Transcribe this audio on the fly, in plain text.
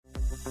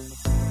Hi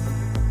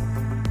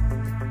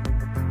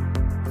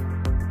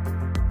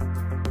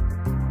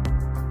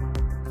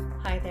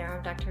there,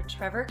 I'm Dr.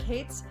 Trevor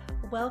Cates.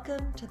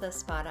 Welcome to the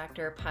Spa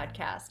Doctor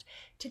podcast.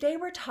 Today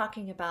we're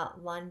talking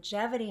about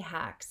longevity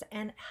hacks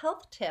and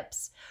health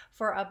tips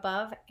for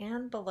above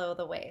and below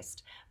the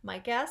waist. My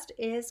guest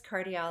is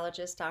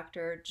cardiologist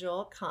Dr.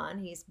 Kahn.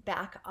 He's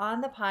back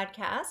on the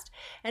podcast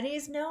and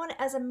he's known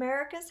as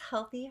America's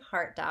Healthy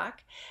Heart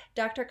Doc.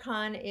 Dr.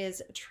 Kahn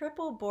is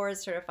triple board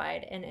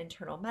certified in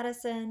internal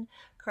medicine,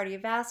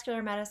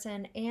 cardiovascular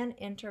medicine, and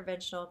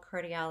interventional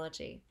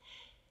cardiology.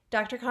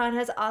 Dr. Kahn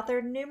has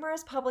authored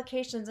numerous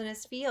publications in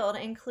his field,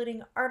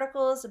 including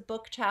articles,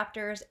 book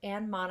chapters,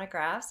 and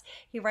monographs.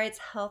 He writes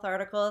health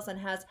articles and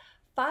has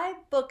 5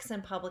 books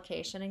in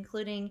publication,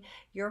 including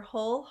Your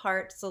Whole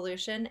Heart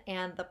Solution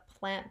and The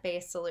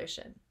Plant-Based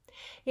Solution.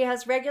 He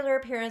has regular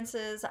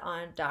appearances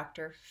on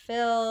Dr.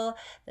 Phil,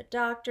 The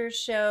Doctor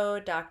Show,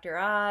 Dr.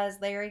 Oz,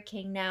 Larry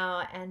King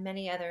Now, and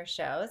many other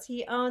shows.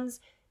 He owns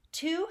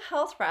 2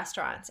 health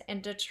restaurants in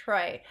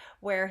Detroit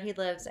where he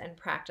lives and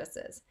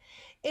practices.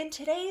 In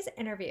today's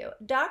interview,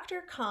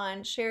 Dr.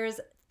 Kahn shares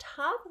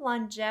top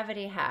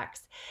longevity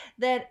hacks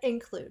that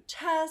include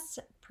tests,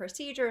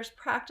 procedures,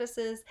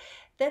 practices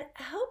that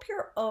help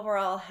your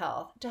overall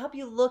health, to help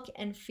you look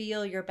and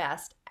feel your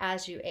best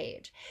as you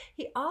age.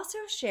 He also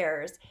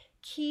shares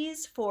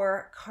keys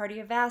for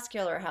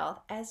cardiovascular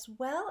health as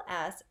well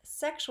as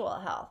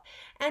sexual health,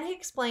 and he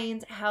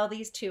explains how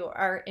these two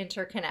are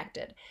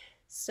interconnected.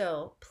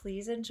 So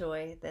please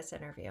enjoy this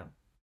interview.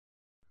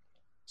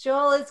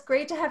 Joel, it's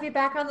great to have you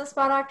back on the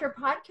Spa Doctor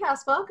podcast.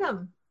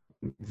 Welcome.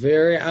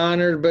 Very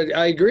honored, but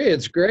I agree.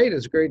 It's great.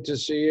 It's great to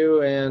see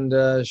you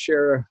and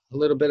share a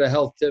little bit of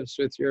health tips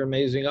with your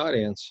amazing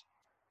audience.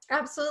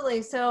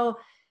 Absolutely. So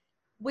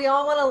we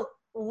all want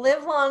to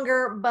live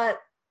longer, but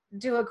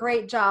do a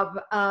great job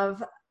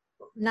of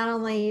not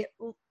only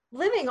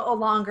living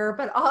longer,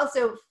 but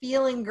also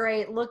feeling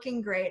great,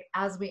 looking great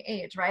as we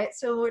age, right?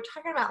 So we're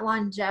talking about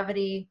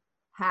longevity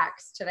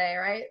hacks today,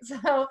 right?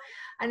 So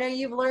I know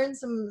you've learned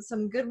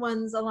some good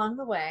ones along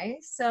the way.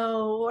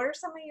 So what are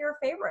some of your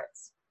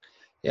favorites?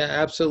 Yeah,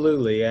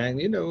 absolutely. And,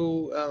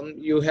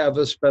 you have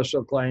a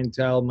special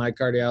clientele. My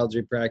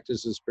cardiology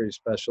practice is pretty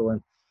special.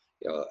 And,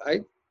 I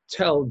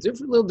tell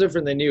little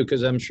different than you,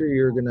 because I'm sure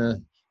you're going to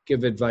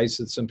give advice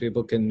that some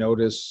people can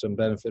notice some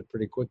benefit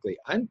pretty quickly.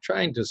 I'm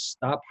trying to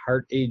stop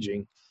heart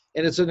aging,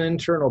 and it's an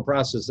internal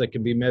process that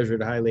can be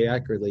measured highly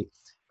accurately.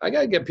 I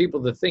got to get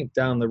people to think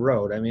down the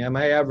road. I mean,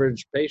 my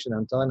average patient,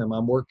 I'm telling them,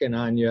 I'm working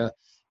on you,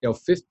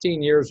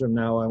 15 years from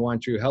now, I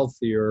want you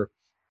healthier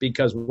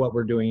because of what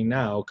we're doing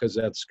now, because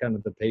that's kind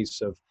of the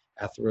pace of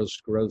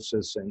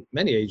atherosclerosis and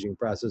many aging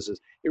processes.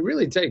 It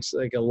really takes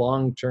like a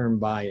long-term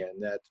buy-in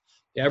that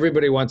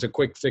everybody wants a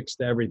quick fix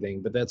to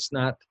everything, but that's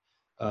not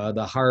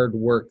the hard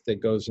work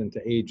that goes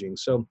into aging.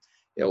 So,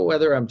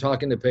 whether I'm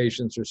talking to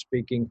patients or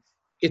speaking,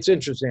 it's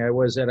interesting. I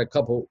was at a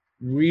couple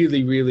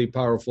really, really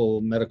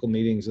powerful medical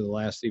meetings in the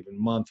last even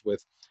month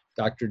with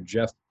Dr.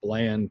 Jeff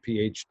Bland,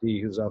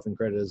 PhD, who's often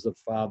credited as the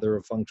father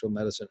of functional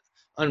medicine.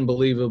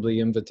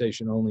 Unbelievably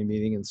invitation-only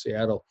meeting in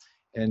Seattle,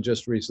 and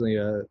just recently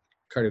a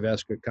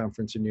cardiovascular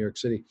conference in New York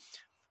City.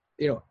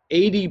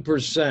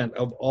 80%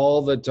 of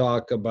all the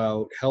talk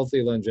about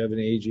healthy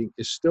longevity aging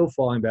is still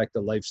falling back to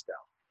lifestyle.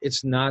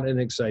 It's not an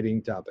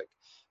exciting topic,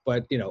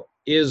 but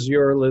is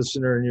your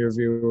listener and your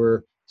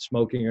viewer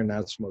smoking or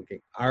not smoking?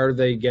 Are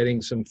they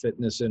getting some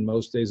fitness in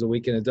most days of the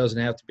week? And it doesn't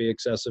have to be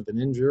excessive and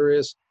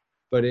injurious,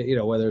 but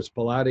whether it's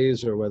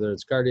Pilates or whether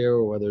it's cardio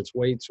or whether it's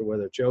weights or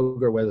whether it's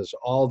yoga or whether it's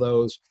all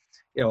those,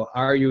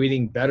 are you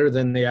eating better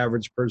than the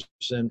average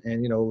person?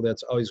 And,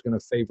 that's always going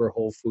to favor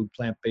whole food,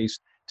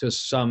 plant-based to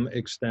some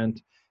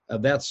extent.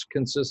 That's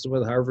consistent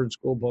with Harvard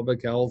School of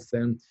Public Health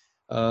and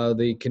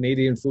the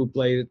Canadian food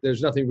plate.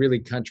 There's nothing really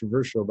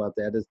controversial about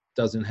that. It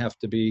doesn't have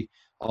to be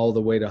all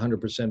the way to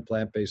 100%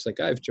 plant-based like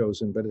I've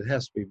chosen, but it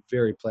has to be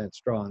very plant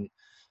strong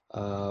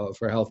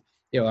for health.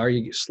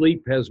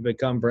 Sleep has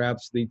become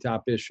perhaps the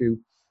top issue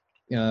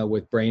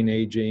with brain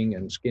aging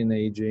and skin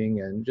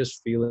aging and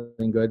just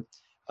feeling good.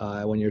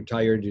 When you're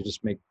tired, you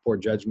just make poor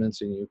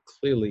judgments and you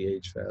clearly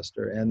age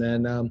faster. And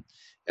then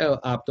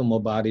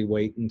optimal body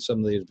weight and some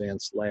of the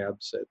advanced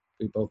labs that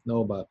we both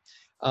know about.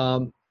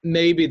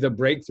 Maybe the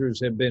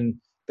breakthroughs have been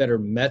better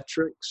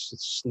metrics,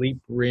 sleep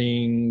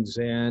rings,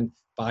 and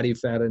body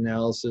fat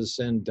analysis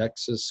and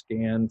DEXA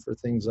scan for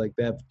things like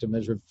that to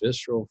measure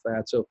visceral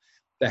fat. So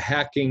the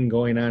hacking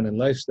going on in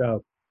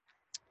lifestyle,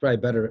 probably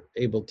better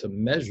able to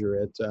measure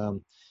it.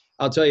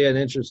 I'll tell you an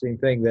interesting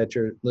thing that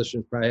your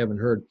listeners probably haven't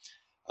heard.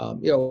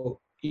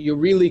 You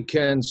really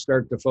can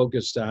start to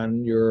focus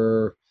on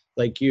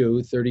like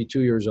you,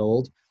 32 years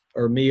old,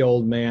 or me,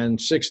 old man,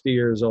 60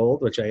 years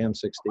old, which I am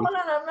 60. Hold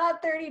on, I'm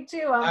not 32.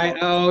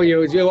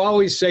 You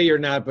always say you're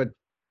not, but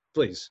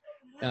please,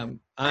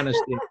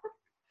 honesty.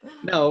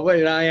 No,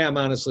 wait, I am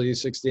honestly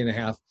 60 and a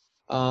half.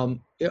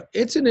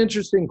 It's an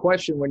interesting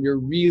question when you're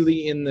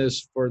really in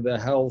this for the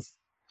health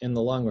in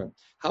the long run.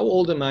 How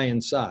old am I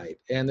inside?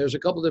 And there's a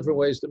couple different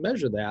ways to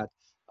measure that.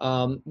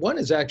 One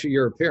is actually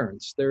your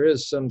appearance. There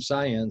is some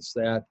science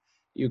that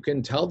you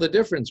can tell the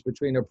difference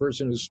between a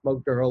person who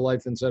smoked their whole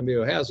life and somebody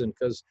who hasn't,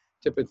 because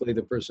typically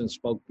the person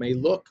smoked may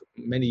look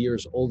many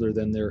years older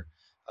than their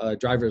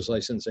driver's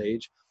license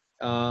age.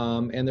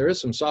 And there is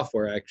some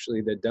software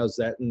actually that does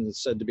that, and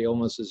it's said to be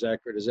almost as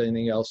accurate as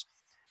anything else.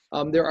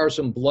 There are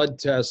some blood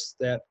tests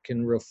that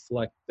can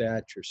reflect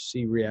that, your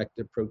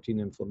C-reactive protein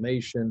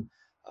inflammation,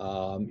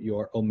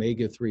 your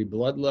omega-3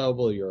 blood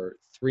level, your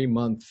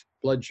 3-month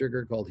blood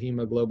sugar called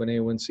hemoglobin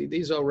A1C.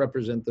 These all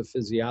represent the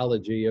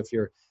physiology if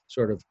you're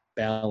sort of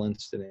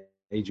balanced and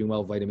aging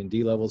well. Vitamin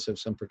D levels have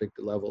some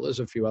predicted level. There's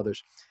a few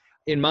others.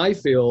 In my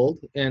field,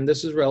 and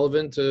this is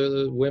relevant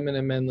to women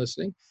and men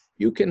listening,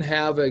 you can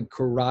have a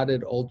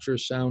carotid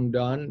ultrasound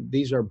done.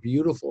 These are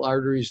beautiful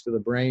arteries to the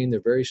brain. They're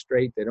very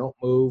straight. They don't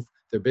move.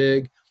 They're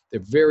big.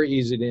 They're very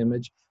easy to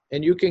image.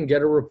 And you can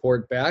get a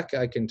report back.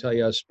 I can tell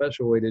you a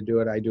special way to do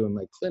it. I do in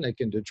my clinic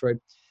in Detroit.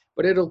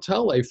 But it'll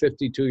tell a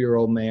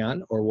 52-year-old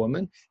man or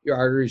woman, your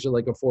arteries are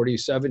like a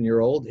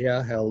 47-year-old.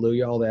 Yeah,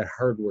 hallelujah, all that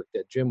hard work,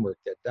 that gym work,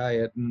 that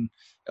diet and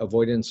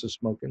avoidance of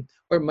smoking.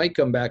 Or it might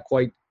come back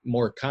quite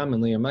more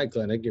commonly in my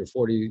clinic. You're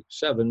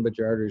 47, but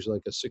your arteries are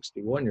like a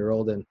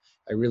 61-year-old, and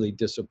I really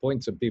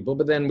disappoint some people.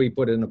 But then we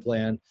put in a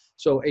plan.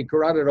 So a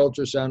carotid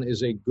ultrasound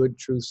is a good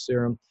truth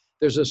serum.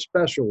 There's a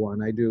special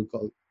one I do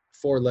called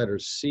 4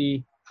 letters,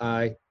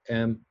 CIMT,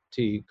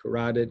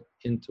 carotid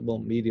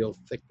intimal medial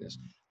thickness.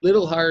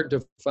 Little hard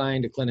to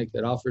find a clinic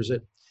that offers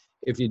it.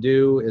 If you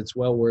do, it's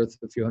well worth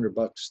a few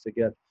 $100 to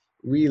get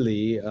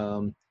really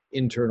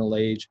internal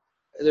age.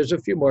 There's a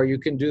few more. You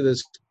can do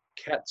this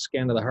CAT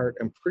scan of the heart.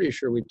 I'm pretty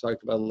sure we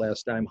talked about it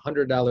last time.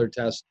 $100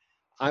 test.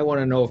 I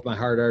want to know if my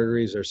heart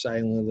arteries are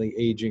silently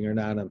aging or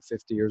not. I'm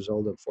 50 years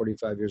old. I'm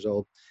 45 years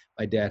old.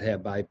 My dad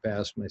had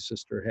bypass. My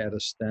sister had a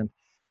stent.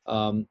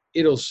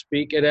 It'll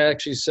speak. It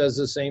actually says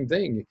the same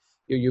thing.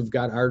 You've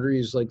got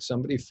arteries like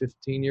somebody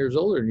 15 years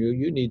older than you.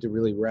 You need to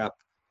really wrap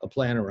a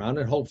plan around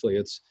it. Hopefully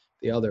it's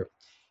the other.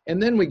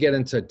 And then we get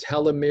into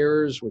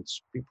telomeres,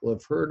 which people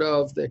have heard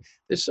of. They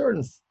sort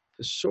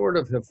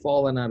of have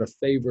fallen out of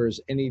favor as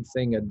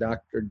anything a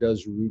doctor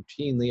does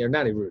routinely, or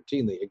not even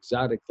routinely,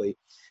 exotically.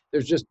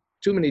 There's just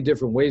too many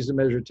different ways to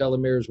measure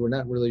telomeres. We're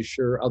not really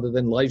sure, other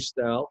than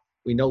lifestyle.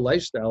 We know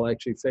lifestyle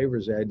actually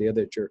favors the idea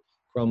that your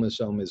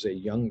chromosome is a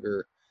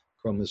younger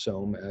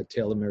chromosome.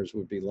 Telomeres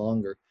would be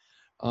longer.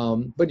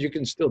 But you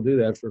can still do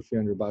that for a few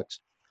 $100.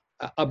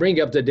 I'll bring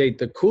you up to date.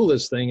 The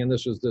coolest thing, and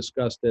this was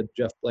discussed at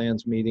Jeff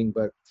Bland's meeting,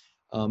 but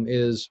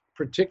is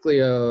particularly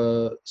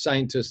a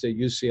scientist at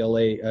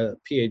UCLA, a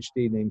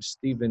PhD named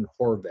Stephen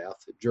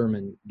Horvath, a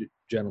German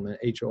gentleman,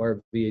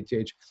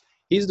 Horvath.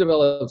 He's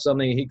developed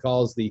something he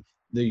calls the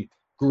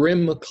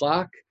Grimm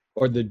clock,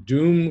 or the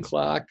doom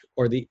clock,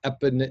 or the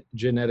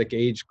epigenetic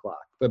age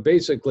clock. But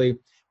basically,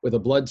 with a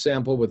blood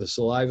sample, with a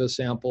saliva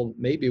sample,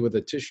 maybe with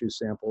a tissue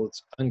sample,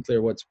 it's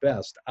unclear what's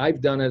best.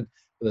 I've done it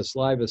with a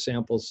saliva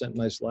sample, sent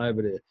my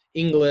saliva to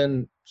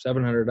England,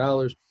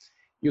 $700.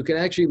 You can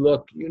actually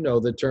look, you know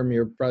the term,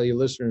 your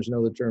listeners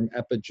know the term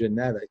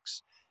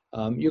epigenetics.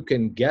 You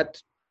can get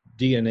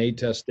DNA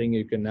testing.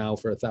 You can now,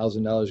 for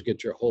 $1,000,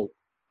 get your whole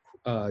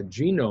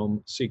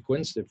genome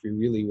sequenced if you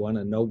really want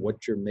to know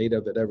what you're made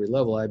of at every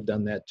level. I've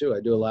done that too. I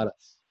do a lot of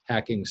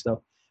hacking stuff.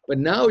 But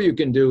now you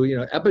can do,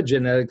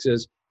 epigenetics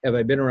is, have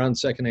I been around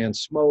secondhand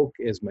smoke?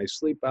 Is my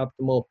sleep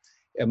optimal?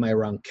 Am I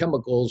around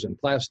chemicals and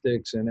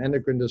plastics and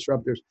endocrine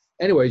disruptors?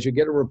 Anyways, you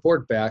get a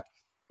report back,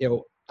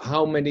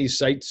 how many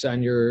sites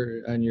on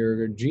your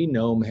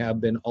genome have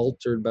been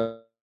altered by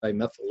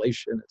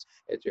methylation.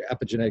 It's your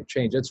epigenetic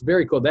change. It's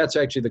very cool. That's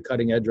actually the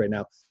cutting edge right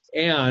now.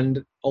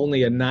 And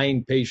only a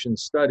 9-patient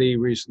study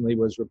recently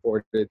was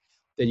reported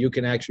that you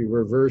can actually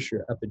reverse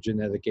your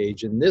epigenetic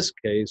age, in this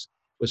case,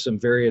 with some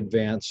very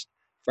advanced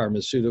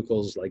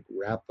pharmaceuticals like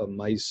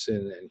rapamycin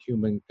and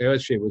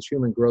it was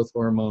human growth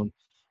hormone,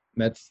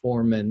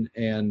 metformin,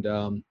 and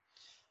a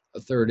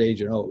third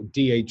agent,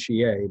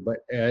 DHEA, but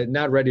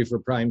not ready for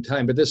prime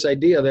time. But this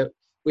idea that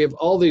we have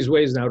all these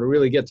ways now to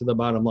really get to the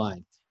bottom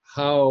line.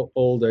 How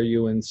old are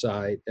you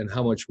inside, and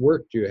how much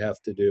work do you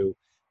have to do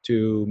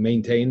to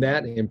maintain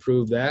that,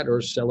 improve that,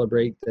 or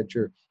celebrate that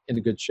you're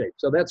in good shape?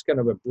 So that's kind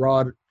of a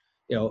broad,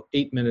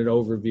 8-minute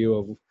overview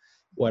of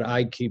what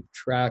I keep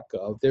track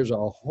of. There's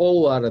a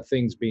whole lot of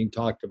things being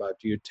talked about.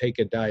 Do you take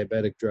a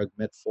diabetic drug,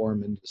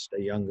 metformin, to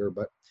stay younger?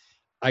 But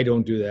I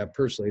don't do that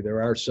personally.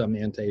 There are some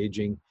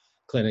anti-aging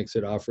clinics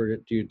that offer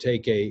it. Do you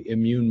take a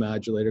immune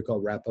modulator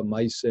called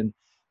rapamycin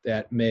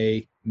that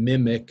may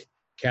mimic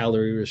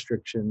calorie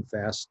restriction,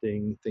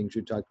 fasting, things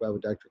you talked about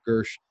with Dr.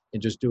 Gersh,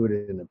 and just do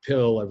it in a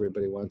pill?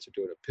 Everybody wants to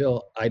do it in a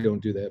pill. I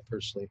don't do that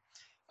personally.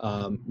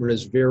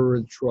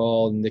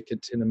 Resveratrol,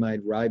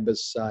 nicotinamide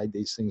riboside,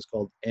 these things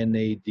called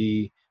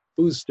NAD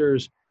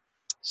boosters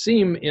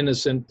seem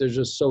innocent. There's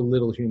just so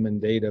little human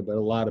data, but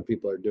a lot of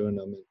people are doing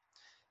them.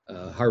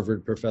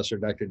 Harvard professor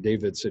Dr.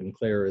 David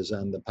Sinclair is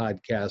on the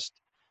podcast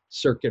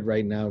circuit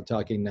right now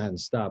talking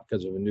nonstop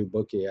because of a new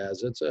book he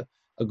has. It's a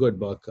good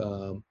book.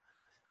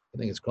 I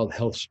think it's called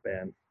Health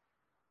Span,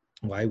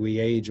 Why We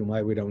Age and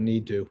Why We Don't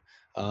Need to.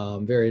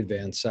 very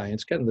advanced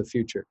science, kind of the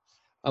future.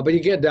 But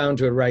you get down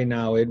to it right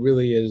now, it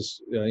really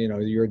is,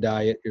 your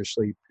diet, your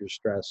sleep, your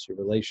stress, your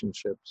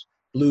relationships,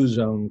 blue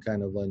zone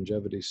kind of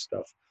longevity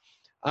stuff.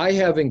 I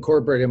have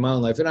incorporated in my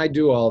own life, and I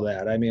do all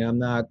that. I mean, I'm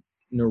not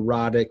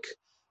neurotic.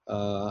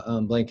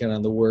 I'm blanking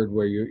on the word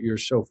where you're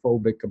so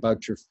phobic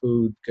about your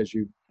food because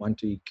you want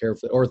to eat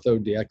carefully.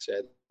 Orthodoxy,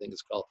 I think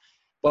it's called.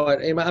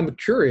 But I'm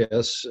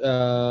curious.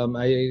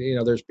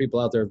 There's people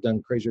out there who've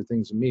done crazier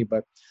things than me,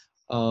 but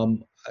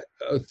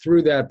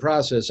through that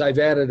process, I've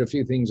added a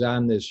few things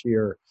on this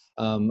year.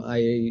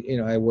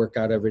 I work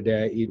out every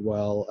day. I eat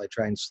well. I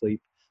try and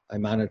sleep. I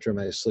monitor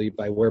my sleep.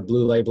 I wear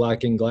blue light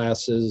blocking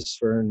glasses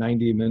for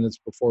 90 minutes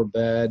before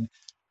bed.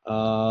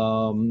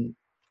 I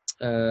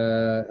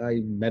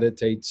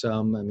meditate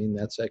some. I mean,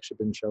 that's actually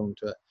been shown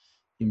to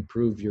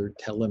improve your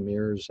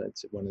telomeres.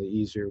 That's one of the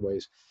easier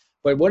ways.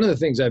 But one of the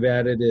things I've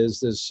added is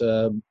this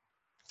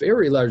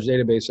very large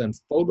database on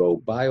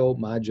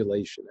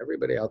photobiomodulation.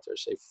 Everybody out there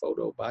say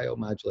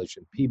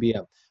photobiomodulation,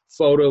 PBM.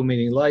 Photo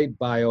meaning light,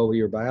 bio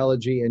your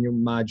biology, and your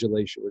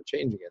modulation, we're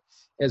changing it.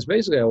 And it's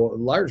basically a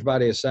large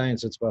body of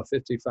science that's about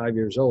 55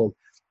 years old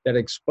that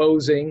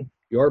exposing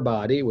your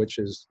body, which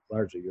is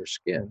largely your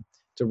skin,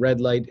 to red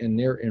light and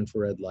near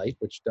infrared light,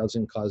 which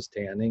doesn't cause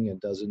tanning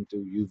and doesn't do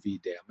UV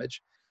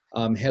damage,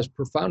 has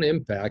profound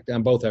impact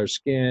on both our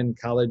skin,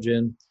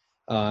 collagen,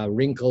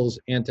 wrinkles,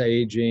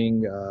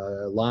 anti-aging,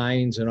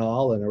 lines and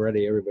all. And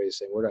already everybody's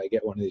saying, where do I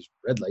get one of these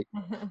red light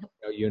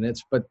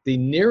units? But the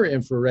near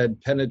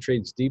infrared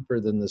penetrates deeper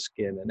than the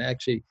skin and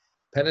actually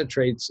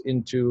penetrates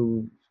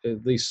into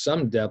at least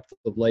some depth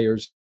of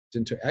layers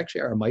into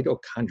actually our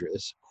mitochondria.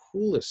 This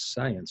coolest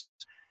science.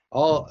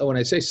 When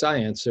I say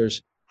science,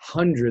 there's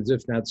hundreds,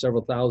 if not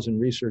several thousand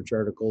research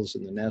articles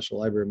in the National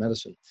Library of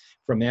Medicine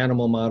from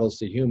animal models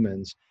to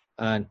humans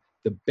on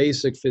the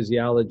basic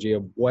physiology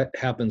of what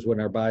happens when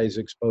our body is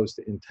exposed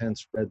to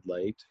intense red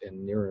light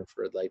and near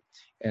infrared light.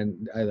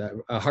 And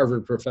a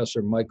Harvard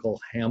professor, Michael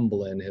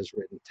Hamblin, has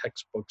written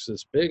textbooks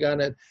this big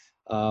on it,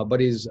 but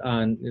he's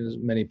on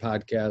many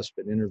podcasts,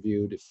 been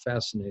interviewed, a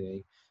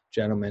fascinating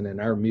gentleman. And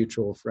our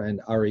mutual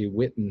friend, Ari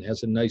Witten,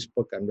 has a nice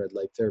book on red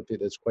light therapy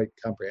that's quite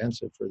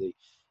comprehensive for the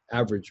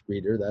average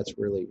reader. That's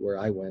really where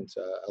I went,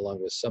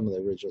 along with some of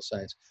the original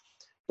science.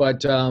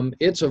 But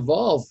it's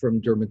evolved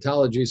from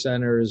dermatology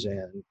centers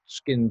and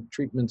skin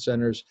treatment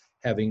centers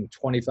having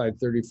 $25,000,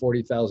 $30,000,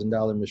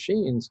 $40,000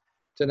 machines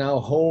to now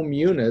home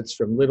units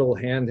from little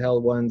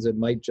handheld ones that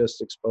might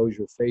just expose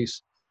your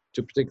face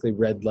to particularly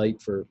red light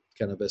for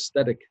kind of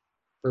aesthetic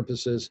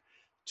purposes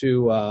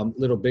to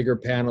little bigger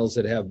panels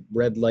that have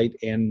red light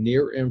and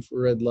near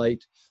infrared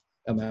light.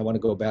 I want to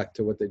go back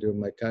to what they do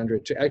in mitochondria.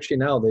 Actually,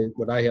 now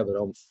what I have at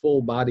home,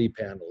 full body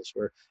panels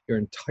where your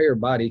entire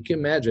body, you can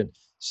imagine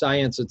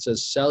science that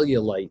says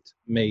cellulite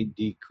may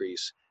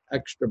decrease,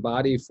 extra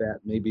body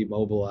fat may be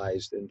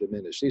mobilized and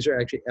diminished. These are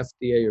actually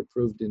FDA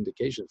approved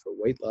indications for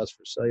weight loss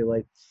for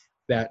cellulite,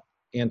 that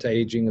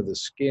anti-aging of the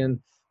skin.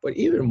 But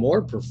even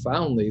more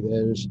profoundly,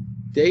 there's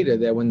data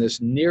that when this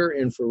near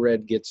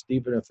infrared gets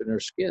deep enough in our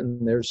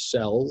skin, there's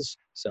cells.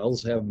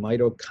 Cells have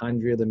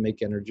mitochondria that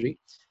make energy.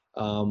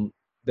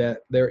 That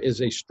there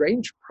is a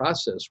strange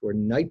process where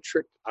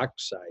nitric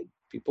oxide,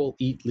 people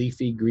eat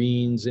leafy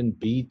greens and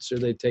beets, or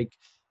they take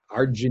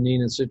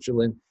arginine and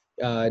citrulline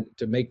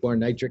to make more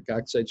nitric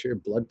oxide so your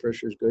blood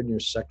pressure is good and your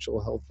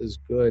sexual health is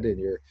good and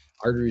your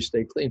arteries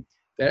stay clean.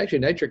 That actually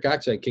nitric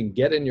oxide can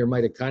get in your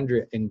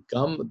mitochondria and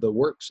gum the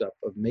works up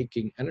of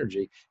making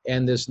energy.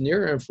 And this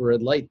near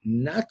infrared light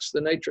knocks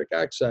the nitric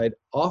oxide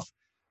off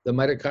the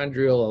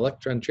mitochondrial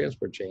electron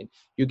transport chain.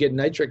 You get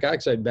nitric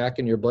oxide back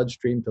in your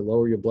bloodstream to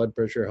lower your blood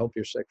pressure, help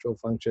your sexual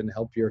function,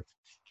 help your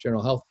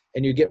general health,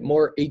 and you get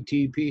more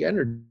ATP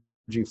energy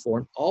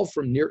form, all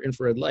from near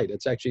infrared light.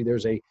 It's actually,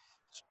 there's a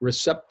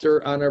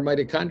receptor on our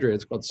mitochondria.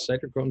 It's called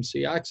cytochrome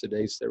C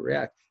oxidase that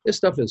react. This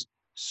stuff is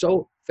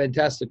so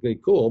fantastically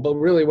cool, but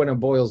really when it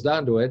boils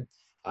down to it,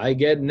 I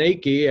get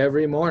naked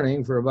every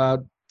morning for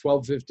about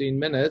 12, 15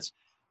 minutes,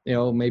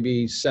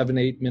 maybe 7,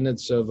 8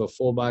 minutes of a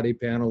full body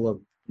panel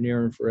of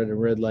near infrared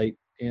and red light,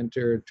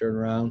 anterior, turn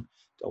around.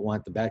 Don't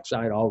want the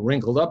backside all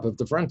wrinkled up if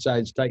the front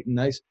side's tight and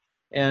nice.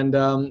 And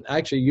I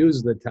actually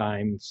use the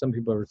time. Some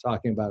people are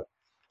talking about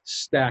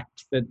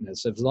stacked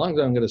fitness. As long as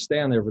I'm going to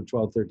stand there for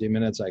 12, 13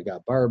 minutes, I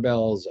got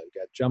barbells, I've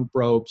got jump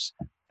ropes,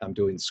 I'm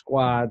doing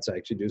squats, I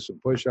actually do some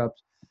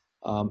push-ups.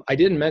 I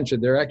didn't mention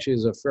there actually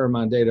is a fair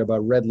amount of data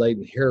about red light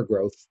and hair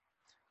growth.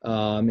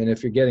 And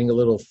if you're getting a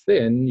little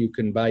thin, you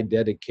can buy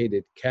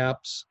dedicated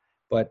caps,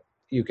 but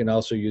you can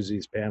also use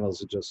these panels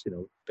to just,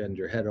 bend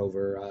your head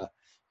over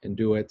and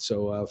do it.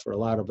 So for a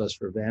lot of us,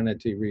 for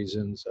vanity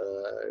reasons,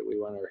 we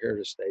want our hair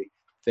to stay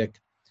thick.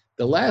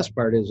 The last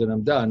part is, and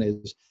I'm done,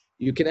 is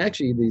you can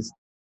actually, these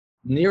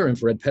near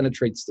infrared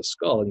penetrates the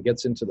skull and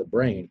gets into the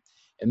brain.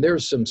 And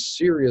there's some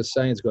serious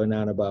science going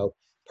on about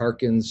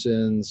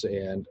Parkinson's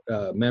and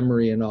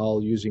memory and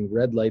all, using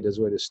red light as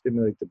a way to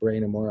stimulate the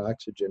brain and more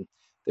oxygen.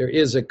 There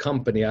is a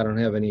company, I don't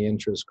have any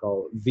interest,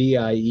 called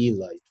VIE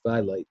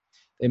Light,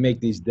 they make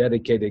these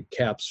dedicated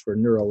caps for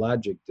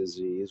neurologic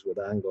disease with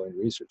ongoing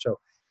research. So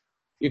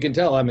you can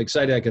tell I'm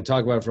excited. I could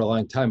talk about it for a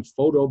long time.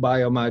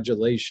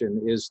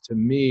 Photobiomodulation is, to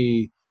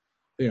me,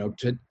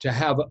 to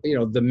have,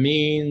 the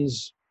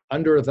means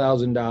under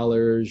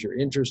 $1,000, you're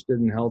interested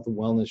in health and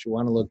wellness, you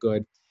want to look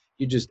good,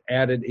 you just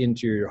add it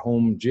into your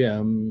home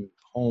gym,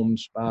 home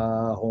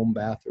spa, home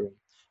bathroom,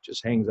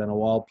 just hangs on a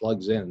wall,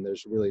 plugs in.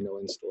 There's really no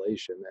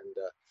installation. And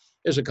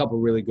there's a couple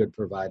really good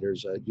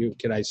providers.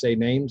 Can I say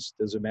names?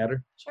 Does it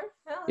matter? Sure.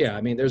 No, Yeah,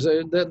 I mean, there's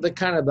the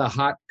kind of the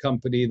hot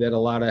company that a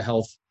lot of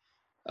health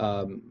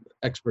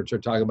experts are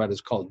talking about is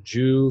called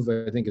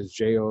Joovv. I think it's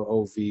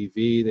Joovv.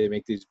 They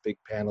make these big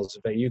panels.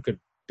 In fact, you could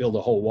build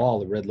a whole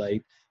wall of red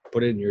light,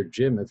 put it in your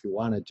gym if you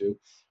wanted to.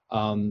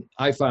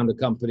 I found a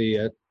company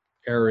at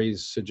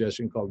Aries'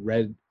 suggestion called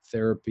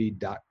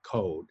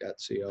redtherapy.co,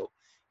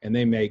 and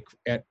they make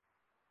at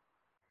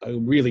a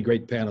really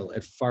great panel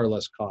at far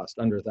less cost,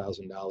 under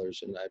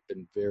 $1,000, and I've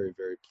been very,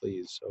 very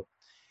pleased. So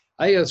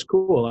I think it's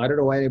cool. I don't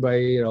know why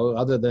anybody,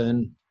 other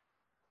than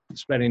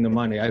spending the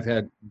money. I've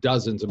had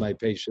dozens of my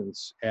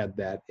patients add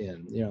that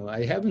in.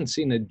 I haven't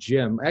seen a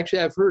gym.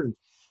 Actually, I've heard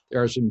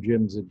there are some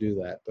gyms that do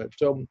that. But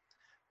so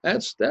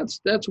that's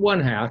one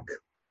hack.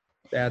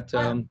 That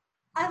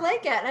I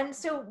like it. And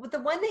so with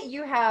the one that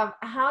you have,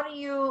 how do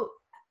you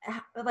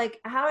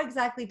how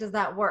exactly does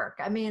that work?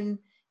 I mean,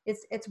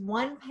 it's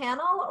one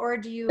panel, or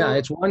do you? Yeah,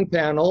 it's one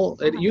panel.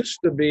 It used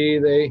to be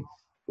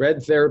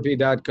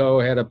redtherapy.co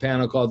had a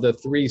panel called the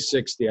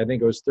 360. I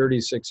think it was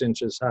 36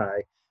 inches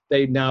high.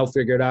 They now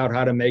figured out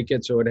how to make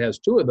it so it has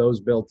two of those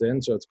built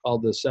in. So it's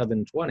called the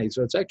 720.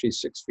 So it's actually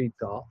 6 feet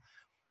tall.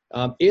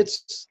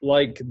 It's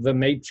like the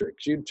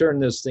Matrix. You turn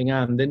this thing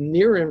on. The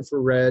near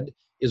infrared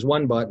is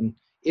one button.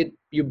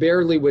 You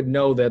barely would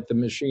know that the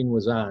machine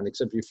was on,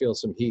 except you feel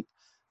some heat.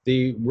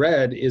 The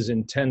red is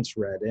intense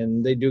red,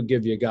 and they do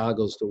give you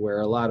goggles to wear.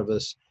 A lot of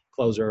us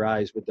close our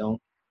eyes but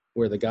don't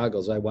wear the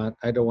goggles. I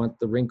don't want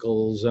the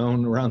wrinkle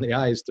zone around the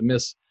eyes to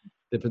miss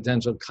the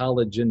potential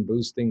collagen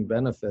boosting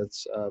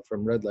benefits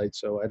from red light,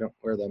 so I don't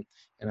wear them,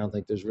 and I don't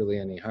think there's really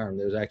any harm.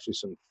 There's actually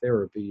some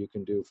therapy you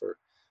can do for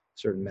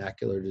certain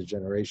macular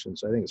degeneration,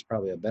 so I think it's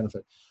probably a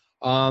benefit.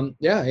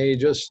 Yeah,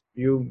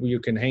 you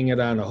can hang it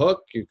on a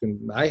hook.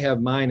 I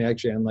have mine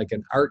actually on like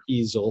an art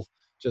easel,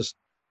 just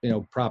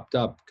propped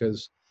up,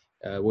 because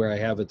where I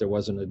have it there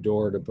wasn't a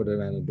door to put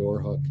it on a door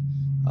hook,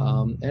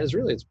 and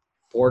it's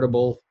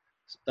portable.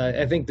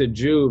 I think the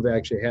Joovv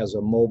actually has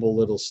a mobile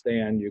little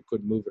stand. You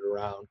could move it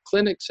around.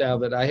 Clinics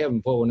have it. I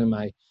haven't put one in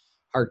my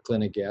heart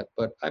clinic yet,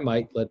 but I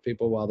might let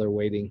people, while they're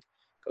waiting,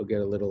 go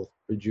get a little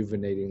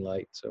rejuvenating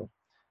light. So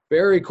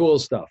very cool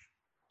stuff.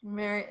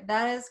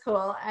 That is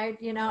cool.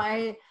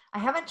 I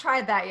haven't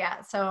tried that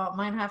yet, so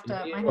might have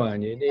to. You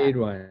need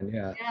one,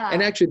 yeah. Yeah.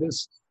 And actually,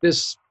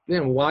 this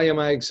why am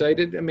I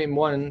excited? I mean,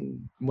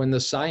 one, when the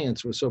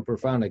science was so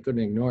profound, I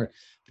couldn't ignore it.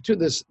 But two,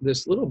 this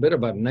little bit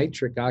about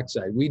nitric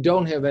oxide. We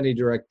don't have any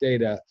direct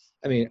data.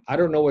 I mean, I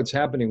don't know what's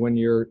happening when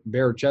you're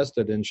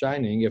bare-chested and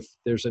shining, if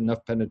there's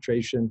enough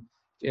penetration,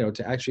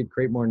 to actually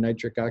create more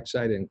nitric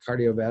oxide and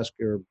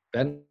cardiovascular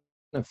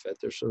benefit.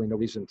 There's certainly no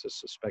reason to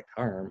suspect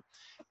harm,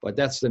 but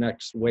that's the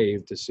next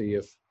wave to see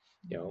if,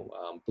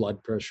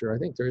 blood pressure. I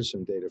think there is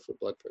some data for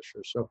blood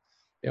pressure. So,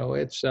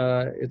 it's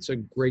a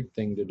great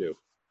thing to do.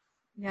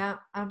 Yeah,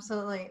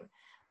 absolutely.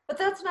 But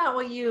that's not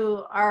what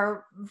you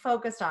are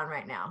focused on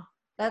right now.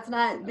 That's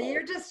not,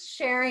 you're just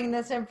sharing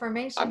this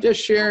information. I'm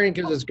just sharing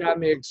because it's got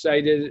me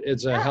excited.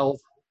 It's a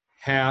health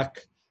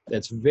hack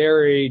that's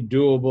very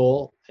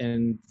doable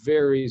and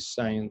very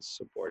science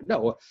supported.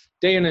 No,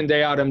 day in and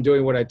day out, I'm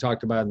doing what I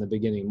talked about in the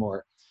beginning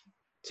more.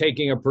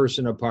 Taking a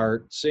person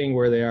apart, seeing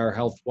where they are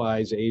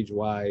health-wise,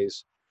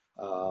 age-wise,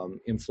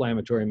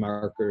 inflammatory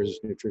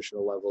markers,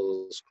 nutritional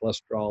levels,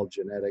 cholesterol,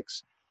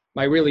 genetics.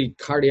 My really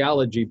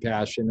cardiology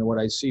passion, and what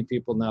I see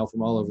people now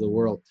from all over the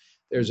world,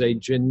 there's a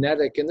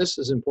genetic, and this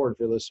is important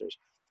for listeners,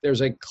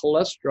 there's a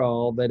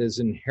cholesterol that is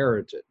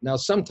inherited. Now,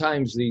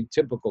 sometimes the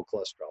typical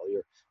cholesterol,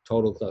 your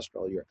total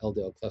cholesterol, your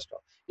LDL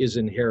cholesterol, is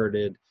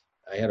inherited.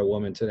 I had a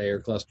woman today, her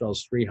cholesterol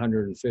is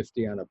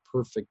 350 on a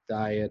perfect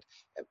diet.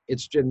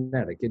 It's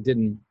genetic. It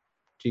didn't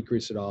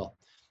decrease at all.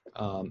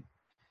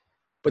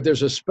 But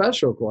there's a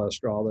special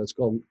cholesterol that's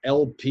called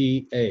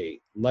LPA,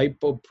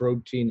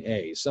 lipoprotein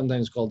A,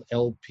 sometimes called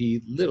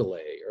LP little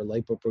a or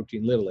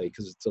lipoprotein little a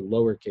because it's a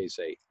lowercase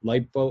a,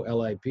 lipo,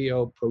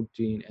 L-I-P-O,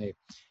 protein A.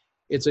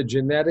 It's a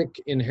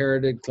genetic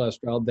inherited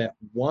cholesterol that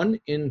 1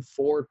 in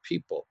 4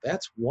 people,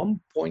 that's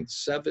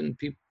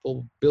 1.7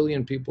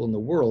 billion people in the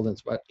world, and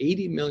it's about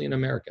 80 million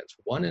Americans,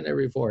 1 in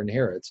every 4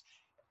 inherits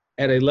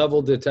at a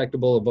level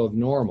detectable above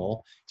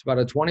normal. It's about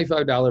a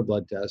 $25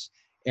 blood test.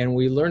 And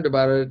we learned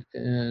about it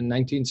in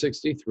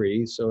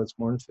 1963, so it's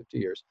more than 50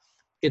 years.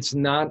 It's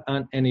not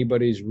on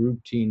anybody's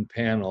routine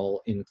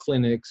panel in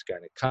clinics,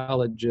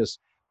 gynecologists,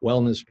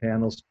 wellness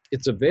panels.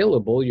 It's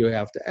available, you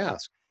have to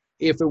ask.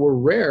 If it were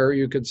rare,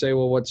 you could say,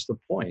 well, what's the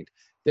point?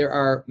 There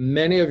are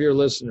many of your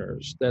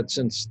listeners that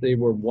since they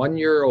were 1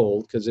 year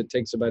old, because it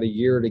takes about a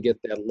year to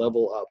get that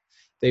level up,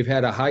 they've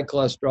had a high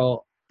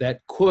cholesterol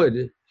that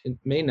could it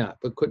may not,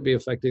 but could be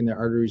affecting their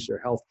arteries or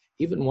health,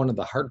 even one of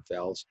the heart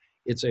valves.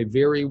 It's a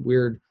very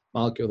weird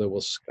molecule that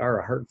will scar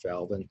a heart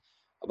valve. And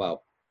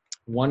about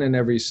 1 in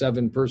every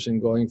 7 person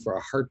going for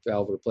a heart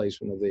valve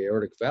replacement of the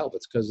aortic valve,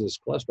 it's because of this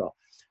cholesterol.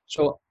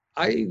 So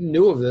I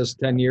knew of this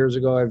 10 years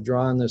ago. I've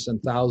drawn this on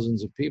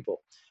thousands of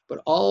people.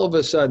 But all of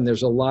a sudden,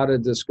 there's a lot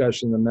of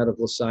discussion in the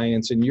medical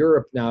science. In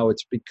Europe now,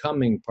 it's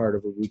becoming part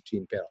of a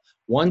routine panel.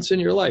 Once in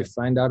your life,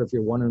 find out if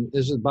you're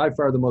this is by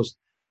far the most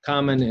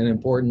common and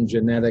important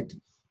genetic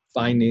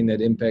finding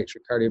that impacts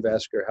your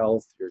cardiovascular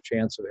health, your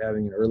chance of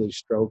having an early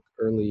stroke,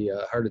 early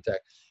heart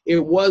attack.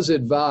 It was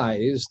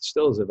advised,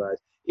 still is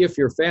advised, if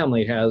your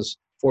family has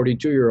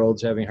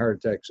 42-year-olds having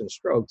heart attacks and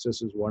strokes,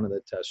 this is one of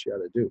the tests you ought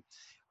to do.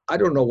 I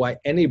don't know why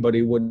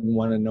anybody wouldn't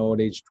want to know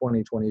at age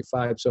 20,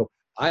 25. So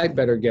I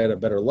better get a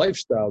better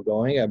lifestyle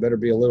going. I better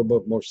be a little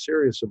bit more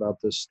serious about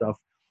this stuff.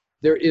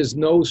 There is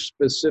no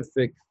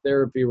specific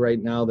therapy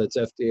right now that's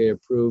FDA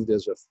approved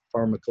as a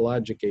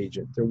pharmacologic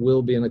agent. There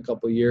will be in a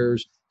couple of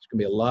years. There's going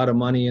to be a lot of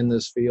money in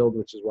this field,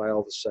 which is why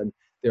all of a sudden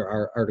there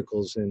are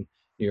articles in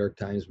New York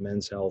Times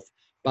Men's Health.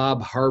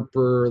 Bob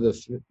Harper,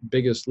 the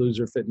biggest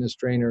loser fitness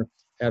trainer,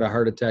 had a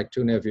heart attack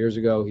 2.5 years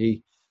ago.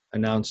 He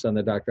announced on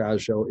the Dr.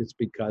 Oz show, it's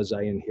because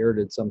I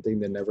inherited something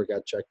that never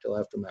got checked till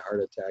after my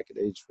heart attack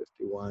at age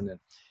 51. And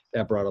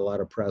that brought a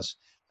lot of press.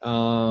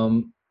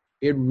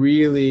 It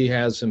really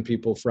has some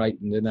people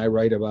frightened, and I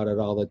write about it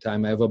all the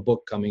time. I have a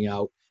book coming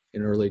out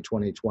in early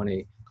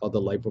 2020 called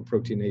The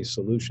Lipoproteinase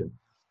Solution.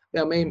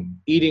 I mean,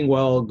 eating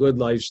well, good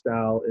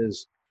lifestyle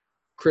is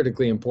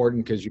critically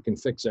important because you can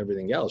fix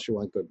everything else. You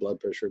want good blood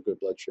pressure, good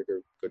blood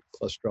sugar, good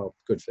cholesterol,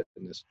 good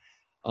fitness.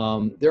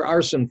 There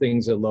are some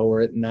things that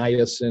lower it.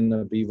 Niacin,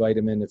 a B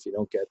vitamin, if you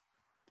don't get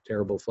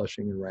terrible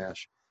flushing and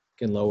rash,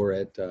 can lower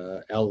it.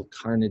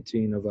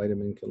 L-carnitine, a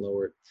vitamin, can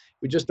lower it.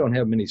 We just don't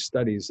have many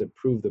studies that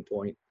prove the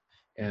point.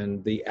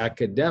 And the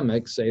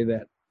academics say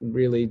that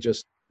really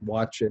just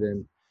watch it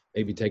and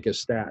maybe take a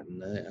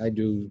statin. I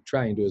do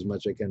try and do as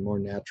much as I can, more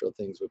natural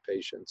things with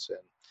patients, and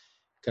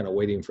kind of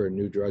waiting for a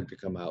new drug to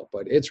come out.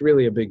 But it's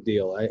really a big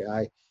deal.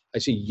 I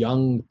see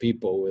young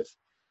people with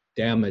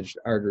damaged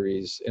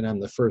arteries, and I'm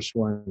the first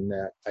one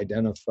that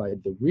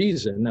identified the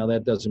reason. Now,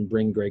 that doesn't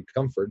bring great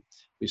comfort.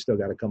 We still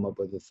got to come up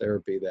with a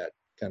therapy that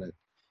kind of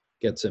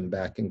gets them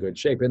back in good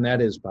shape, and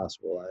that is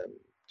possible. I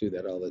do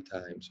that all the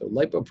time. So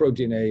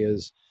lipoprotein A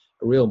is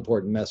a real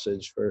important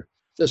message for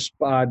the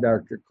spa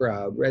doctor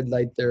crowd. Red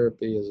light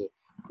therapy is a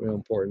real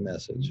important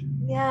message.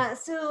 Yeah.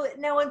 So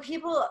now when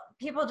people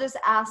just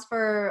ask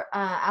their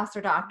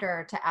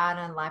doctor to add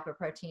in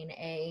lipoprotein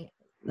A.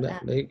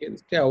 They can,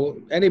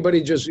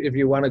 anybody just, if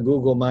you want to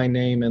Google my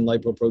name and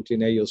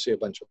lipoprotein A, you'll see a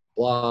bunch of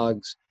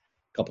blogs,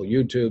 a couple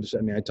YouTubes.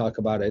 I mean, I talk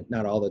about it,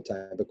 not all the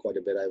time, but quite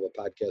a bit. I have a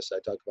podcast, I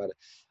talk about it.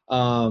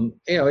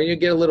 You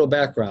get a little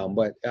background,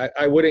 but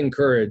I would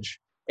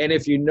encourage, and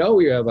if you know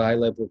you have a high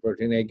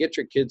lipoprotein A, get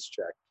your kids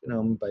checked,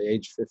 by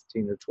age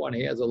 15 or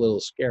 20. It's a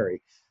little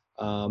scary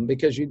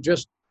because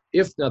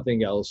if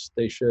nothing else,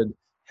 they should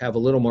have a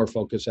little more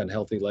focus on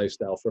healthy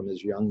lifestyle from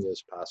as young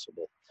as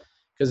possible.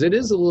 Because it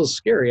is a little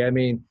scary. I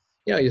mean,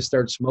 you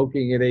start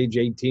smoking at age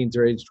 18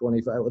 to age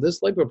 25. Well, this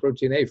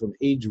lipoprotein A from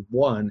age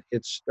 1,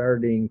 it's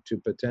starting to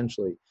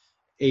potentially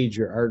age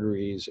your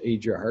arteries,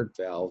 age your heart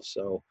valve.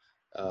 So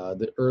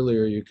the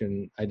earlier you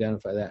can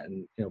identify that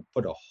and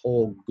put a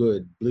whole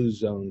good Blue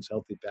Zones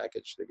healthy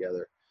package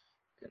together.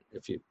 And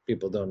if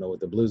people don't know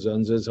what the Blue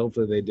Zones is,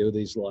 hopefully they do.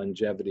 These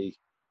longevity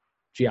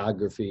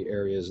geography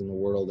areas in the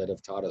world that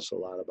have taught us a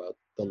lot about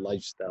the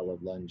lifestyle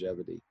of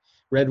longevity.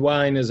 Red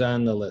wine is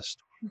on the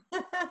list.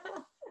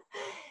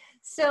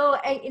 So,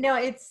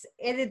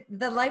 the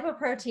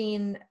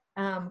lipoprotein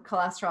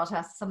cholesterol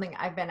test is something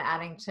I've been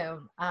adding to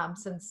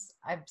since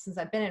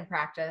I've been in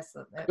practice.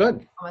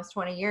 Good. Almost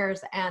 20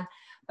 years.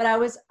 But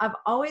I've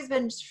always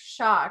been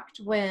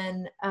shocked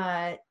when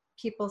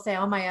people say,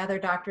 oh, my other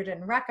doctor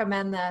didn't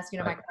recommend this,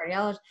 my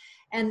cardiologist.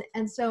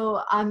 And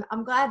so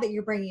I'm glad that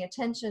you're bringing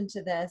attention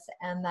to this,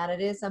 and that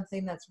it is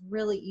something that's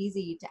really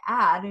easy to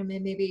add. I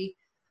mean,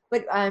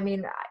 but I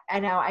mean,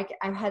 I know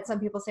I've had some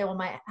people say, well,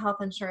 my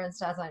health insurance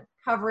doesn't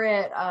cover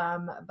it.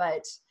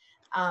 But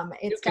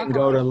it's you can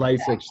go to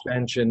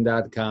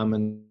lifeextension.com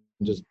and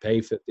just pay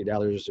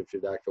 $50 if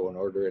your doctor won't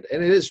order it.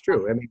 And it is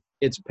true. I mean,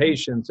 it's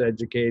patients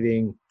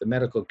educating the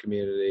medical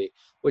community,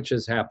 which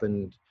has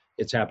happened.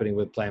 It's happening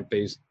with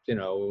plant-based,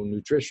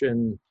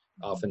 nutrition.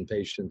 Often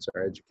patients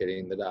are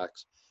educating the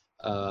docs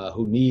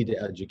who need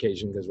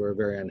education because we're a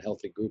very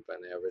unhealthy group on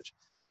average.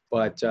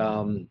 But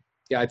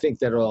I think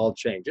that'll all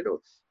change.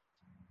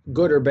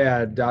 Good or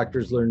bad,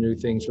 doctors learn new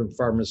things from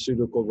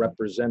pharmaceutical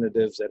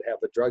representatives that have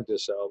a drug to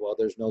sell. Well,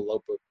 there's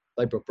no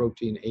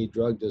lipoprotein A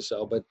drug to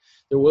sell, but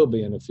there will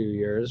be in a few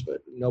years, but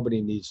nobody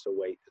needs to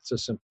wait. It's a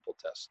simple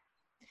test.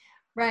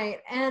 Right.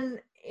 And,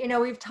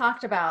 we've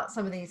talked about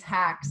some of these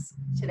hacks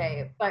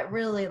today, but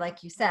really,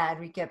 like you said,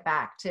 we get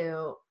back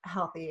to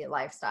healthy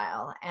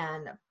lifestyle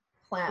and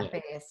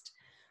plant-based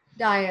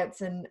diets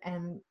and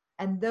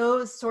and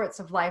those sorts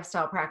of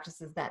lifestyle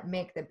practices that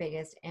make the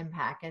biggest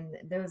impact. And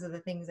those are the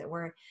things that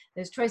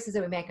those choices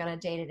that we make on a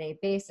day-to-day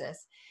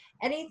basis.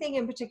 Anything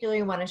in particular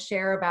you want to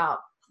share about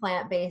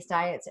plant-based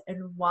diets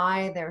and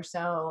why they're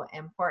so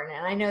important?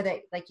 And I know that,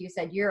 like you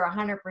said, you're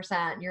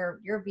 100%,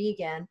 you're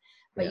vegan,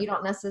 but Yeah. you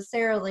don't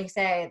necessarily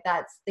say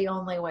that's the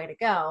only way to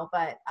go,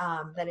 but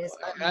that is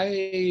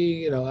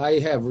something. I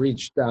have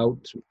reached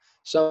out to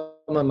some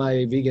of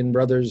my vegan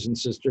brothers and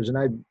sisters, and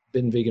I've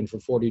been vegan for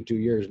 42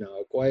 years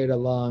now, quite a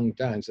long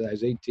time, since I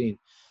was 18.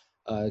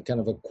 Kind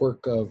of a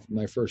quirk of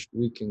my first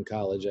week in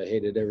college. I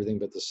hated everything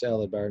but the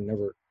salad bar,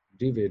 never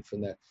deviated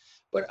from that.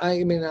 But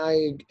I mean,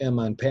 I am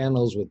on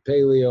panels with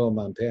paleo, I'm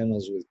on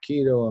panels with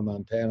keto, I'm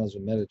on panels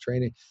with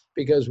Mediterranean,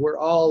 because we're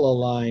all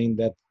aligned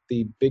that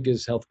the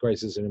biggest health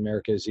crisis in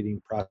America is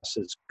eating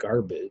processed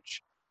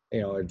garbage,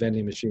 at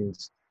vending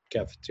machines,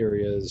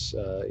 cafeterias,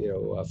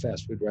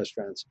 fast food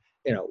restaurants,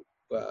 you know,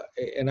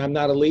 and I'm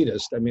not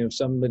elitist. I mean,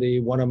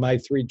 if one of my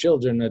three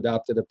children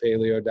adopted a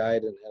paleo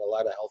diet and had a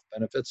lot of health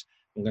benefits,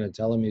 I'm going to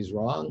tell him he's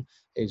wrong.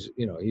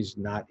 He's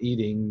not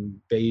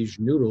eating beige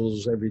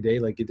noodles every day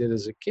like he did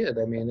as a kid.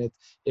 I mean,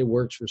 it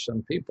works for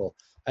some people.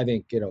 I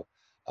think,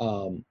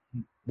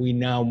 we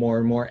now more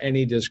and more,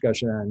 any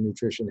discussion on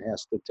nutrition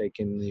has to take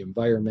in the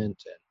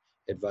environment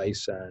and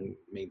advice on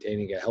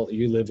maintaining a healthy.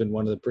 You live in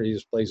one of the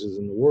prettiest places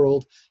in the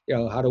world.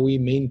 How do we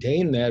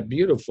maintain that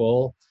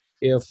beautiful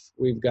if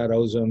we've got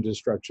ozone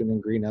destruction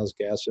and greenhouse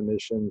gas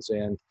emissions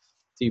and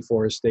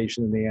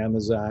deforestation in the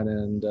Amazon,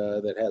 and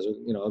that has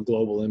a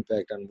global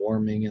impact on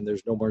warming, and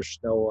there's no more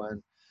snow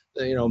on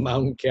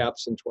mountain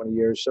caps in 20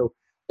 years. So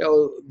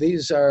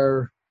these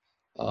are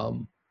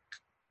um,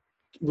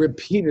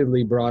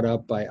 repeatedly brought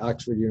up by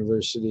Oxford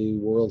University,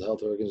 World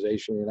Health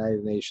Organization,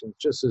 United Nations.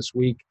 Just this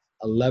week,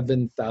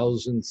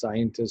 11,000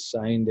 scientists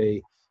signed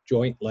a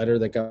joint letter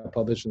that got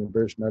published in the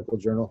British Medical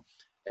Journal.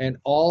 And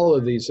all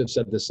of these have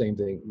said the same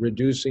thing: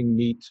 reducing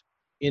meat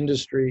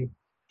industry,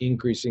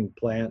 increasing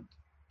plant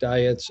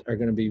diets are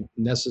going to be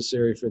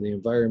necessary for the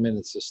environment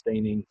and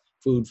sustaining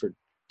food for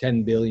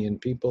 10 billion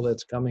people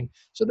that's coming.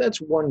 So that's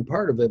one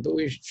part of it, but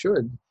we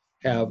should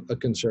have a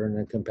concern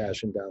and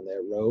compassion down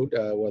that road,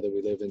 whether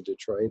we live in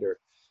Detroit or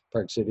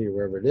Park City or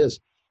wherever it is.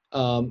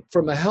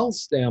 From a health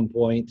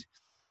standpoint,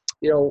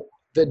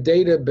 the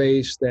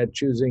database that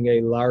choosing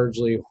a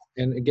largely,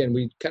 and again,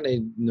 we kind of,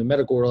 in the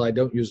medical world, I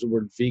don't use the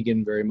word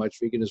vegan very much.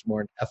 Vegan is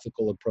more an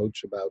ethical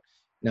approach about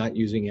not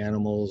using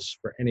animals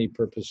for any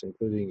purpose,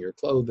 including your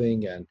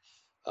clothing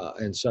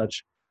and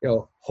such.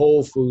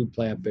 Whole food,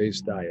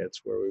 plant-based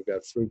diets where we've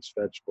got fruits,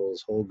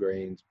 vegetables, whole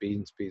grains,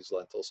 beans, peas,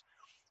 lentils.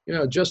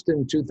 Just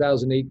in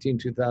 2018,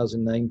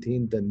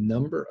 2019, the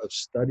number of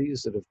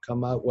studies that have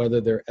come out, whether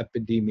they're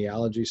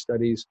epidemiology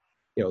studies,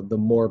 the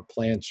more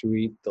plants you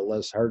eat, the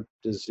less heart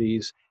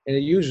disease. And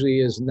it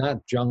usually is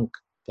not junk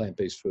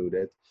plant-based food.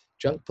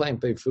 Junk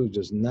plant-based food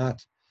does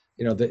not,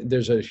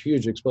 there's a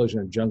huge explosion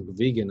of junk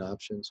vegan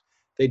options.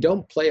 They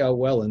don't play out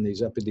well in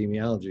these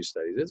epidemiology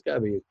studies. It's got to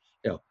be,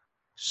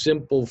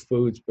 simple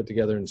foods put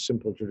together in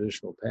simple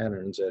traditional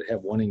patterns that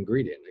have one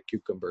ingredient. A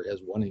cucumber has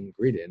one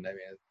ingredient. I mean,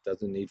 it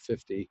doesn't need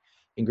 50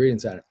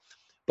 ingredients on it.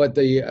 But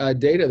the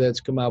data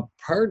that's come out,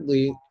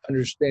 partly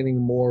understanding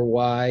more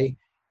why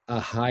a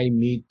high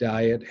meat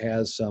diet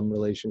has some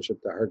relationship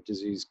to heart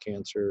disease,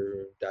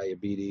 cancer,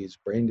 diabetes,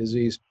 brain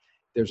disease.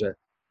 There's a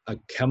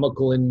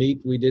chemical in meat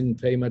we didn't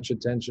pay much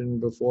attention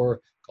before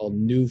called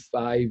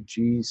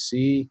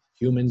New5GC.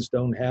 Humans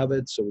don't have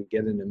it, so we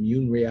get an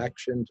immune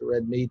reaction to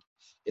red meat,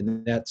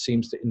 and that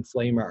seems to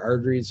inflame our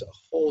arteries, a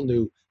whole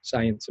new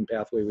science and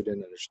pathway we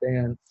didn't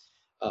understand.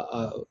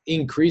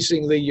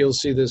 Increasingly, you'll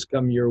see this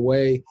come your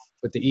way,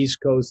 but the East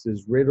Coast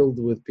is riddled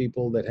with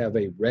people that have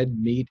a red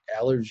meat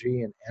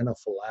allergy and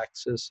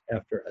anaphylaxis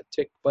after a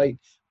tick bite.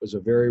 It was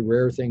a very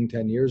rare thing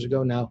 10 years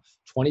ago. Now,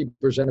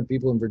 20% of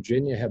people in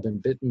Virginia have been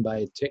bitten by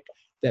a tick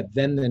that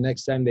then the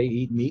next time they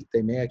eat meat,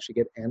 they may actually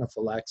get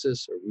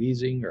anaphylaxis or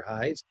wheezing or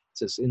hives.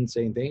 It's this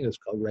insane thing. It's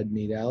called red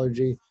meat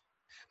allergy.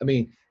 I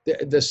mean,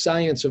 the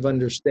science of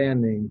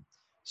understanding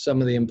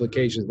some of the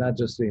implications, not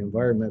just the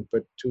environment,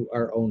 but to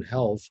our own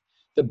health.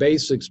 The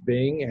basics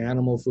being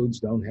animal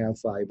foods don't have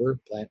fiber,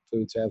 plant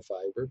foods have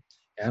fiber.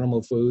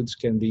 Animal foods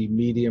can be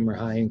medium or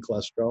high in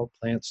cholesterol.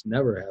 Plants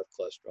never have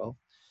cholesterol.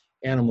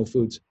 Animal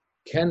foods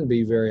can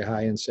be very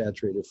high in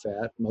saturated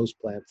fat. Most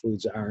plant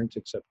foods aren't,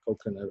 except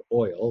coconut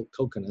oil.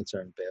 Coconuts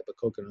aren't bad, but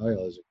coconut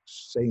oil is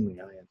insanely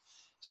high in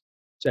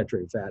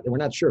saturated fat. And we're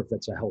not sure if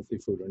that's a healthy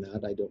food or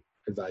not. I don't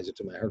advise it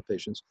to my heart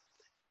patients.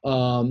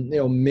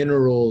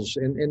 Minerals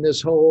and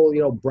this whole,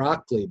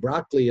 broccoli.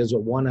 Broccoli is a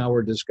 1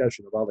 hour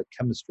discussion of all the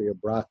chemistry of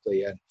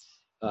broccoli and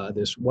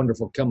this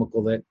wonderful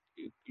chemical that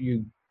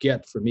you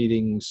get from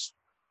eating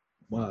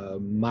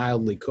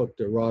mildly cooked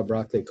or raw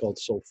broccoli called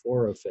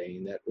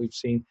sulforaphane that we've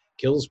seen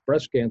kills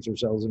breast cancer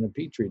cells in a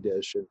petri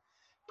dish and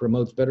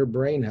promotes better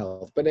brain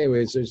health. But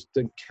anyways, there's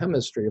the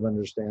chemistry of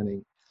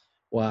understanding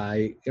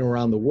why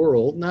around the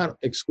world, not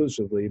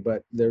exclusively,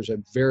 but there's a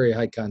very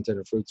high content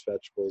of fruits,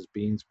 vegetables,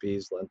 beans,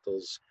 peas,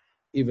 lentils,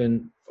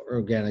 even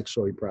organic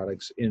soy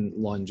products in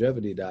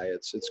longevity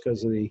diets. It's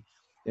because of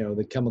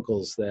the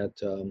chemicals that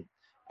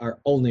are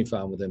only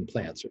found within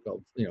plants. They're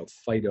called,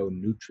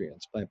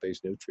 phytonutrients,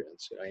 plant-based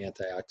nutrients,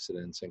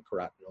 antioxidants and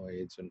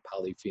carotenoids and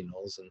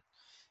polyphenols and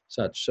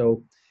such.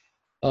 So,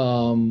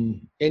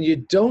 and you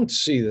don't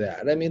see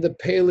that. I mean, the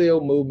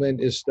paleo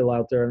movement is still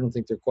out there. I don't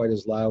think they're quite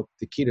as loud.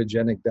 The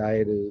ketogenic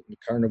diet, the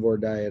carnivore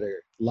diet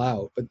are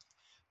loud, but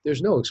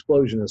there's no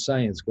explosion of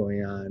science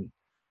going on.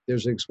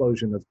 There's an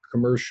explosion of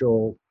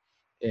commercial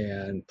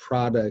and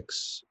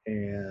products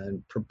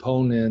and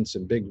proponents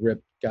and big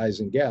rip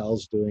guys and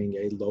gals doing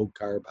a low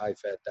carb, high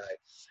fat diet.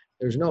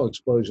 There's no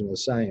explosion of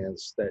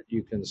science that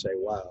you can say,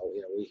 wow,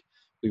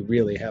 we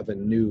really have a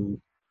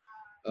new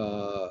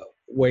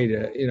way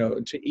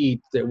to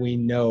eat that we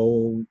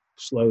know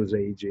slows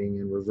aging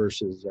and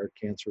reverses our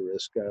cancer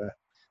risk.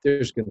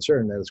 There's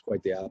concern that it's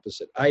quite the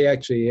opposite. I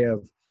actually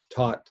have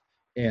taught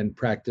and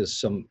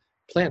practiced some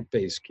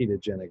plant-based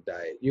ketogenic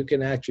diet. You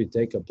can actually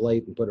take a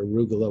plate and put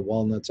arugula,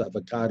 walnuts,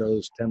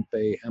 avocados,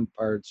 tempeh, hemp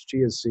hearts,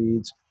 chia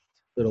seeds,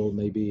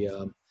 maybe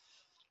a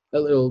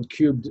little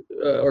cubed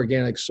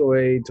organic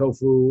soy,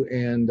 tofu,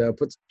 and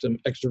put some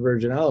extra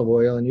virgin olive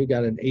oil, and you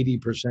got an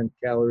 80%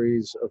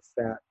 calories of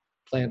fat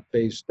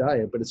plant-based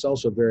diet. But it's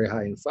also very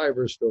high in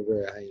fiber, still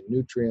very high in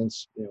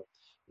nutrients.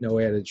 No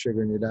added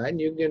sugar in your diet, and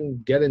you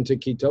can get into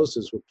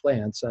ketosis with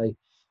plants. I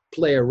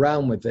play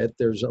around with it.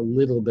 There's a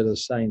little bit of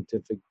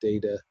scientific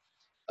data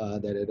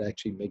that it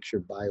actually makes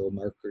your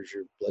biomarkers,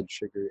 your blood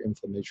sugar,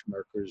 inflammation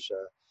markers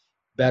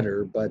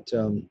better. But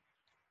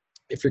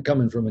if you're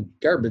coming from a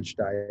garbage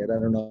diet, I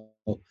don't know,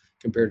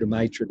 compared to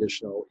my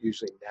traditional,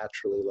 usually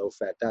naturally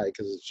low-fat diet,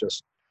 because it's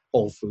just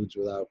whole foods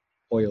without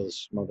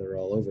oils smothered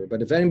all over.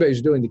 But if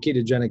anybody's doing the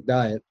ketogenic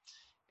diet,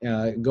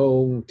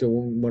 go to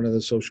one of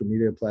the social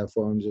media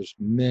platforms. There's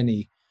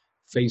many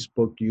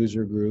Facebook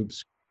user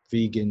groups,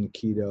 vegan,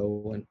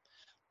 keto, and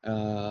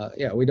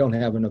we don't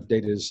have enough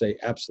data to say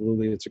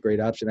absolutely it's a great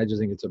option. I just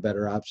think it's a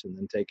better option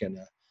than taking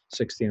a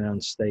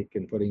 16-ounce steak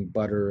and putting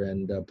butter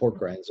and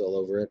pork rinds all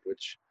over it,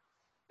 which,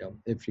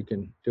 if you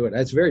can do it.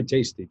 It's very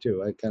tasty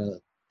too. I kind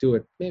of do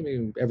it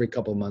maybe every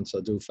couple of months.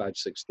 I'll do 5-6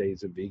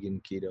 days of vegan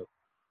keto.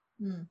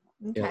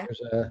 Okay.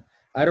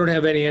 I don't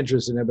have any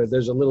interest in it, but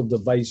there's a little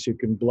device you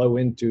can blow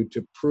into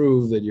to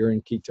prove that you're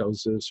in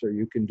ketosis, or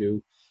you can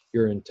do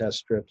urine test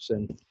strips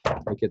and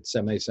make it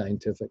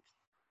semi-scientific.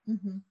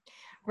 Mm-hmm.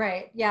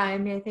 Right. Yeah. I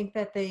mean, I think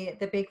that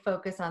the big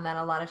focus on that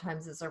a lot of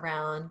times is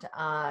around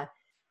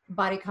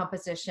body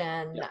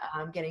composition,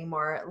 getting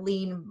more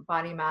lean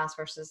body mass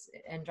versus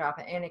and drop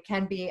it. And it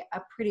can be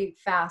a pretty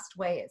fast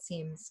way, it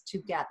seems, to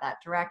get that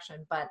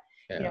direction. But,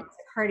 as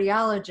a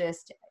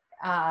cardiologist,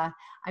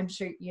 I'm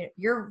sure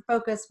you're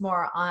focused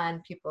more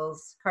on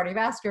people's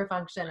cardiovascular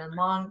function and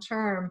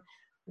long-term.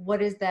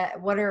 What is that?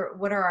 What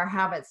are our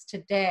habits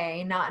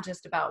today? Not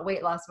just about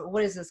weight loss, but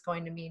what is this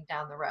going to mean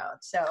down the road?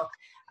 So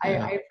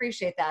I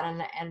appreciate that.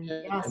 And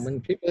yes. And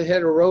when people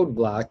hit a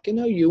roadblock,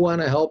 you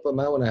want to help them.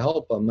 I want to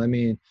help them. I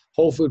mean,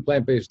 whole food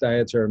plant-based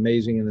diets are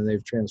amazing, and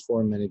they've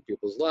transformed many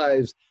people's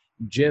lives.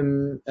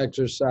 Gym,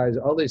 exercise,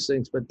 all these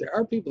things. But there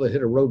are people that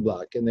hit a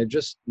roadblock, and they're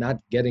just not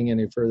getting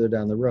any further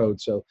down the road.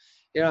 So,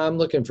 I'm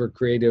looking for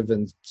creative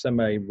and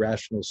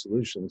semi-rational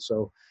solutions.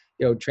 So,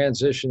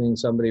 transitioning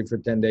somebody for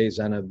 10 days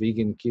on a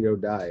vegan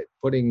keto diet,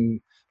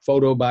 putting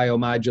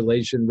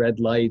photobiomodulation,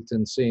 red light,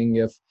 and seeing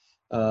if,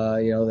 a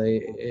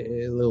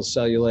little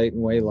cellulite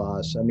and weight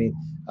loss. I mean,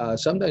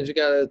 sometimes you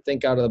got to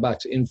think out of the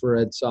box.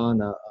 Infrared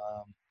sauna,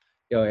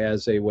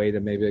 as a way to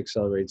maybe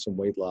accelerate some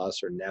weight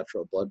loss or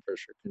natural blood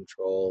pressure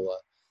control.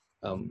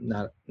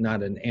 Not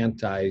an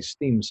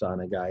anti-steam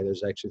sauna guy.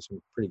 There's actually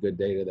some pretty good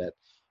data that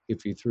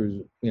if you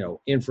threw,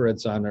 infrared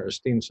sauna or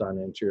steam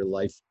sauna into your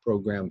life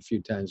program a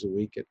few times a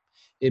week,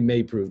 it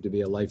may prove to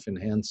be a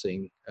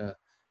life-enhancing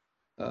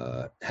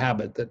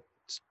habit. That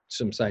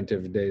some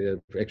scientific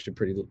data, actually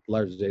pretty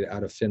large data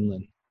out of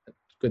Finland.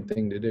 Good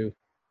thing to do.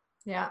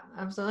 Yeah,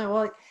 absolutely.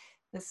 Well,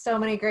 there's so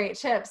many great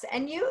tips,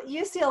 and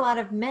you see a lot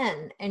of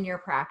men in your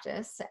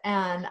practice,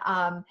 and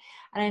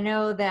I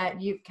know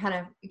that you kind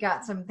of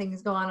got some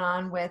things going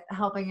on with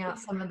helping out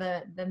some of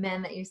the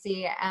men that you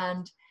see,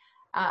 and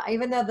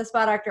even though the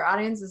Spa Doctor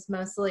audience is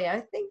mostly,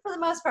 I think for the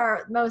most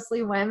part,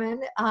 mostly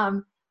women,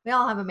 we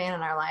all have a man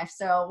in our life.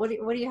 So what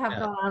do you have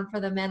going on for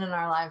the men in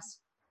our lives?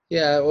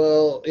 Yeah,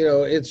 well,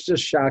 it's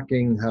just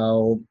shocking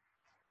how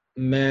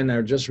men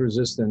are just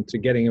resistant to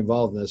getting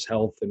involved in this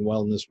health and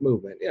wellness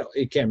movement.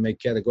 You can't make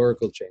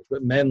categorical change,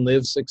 but men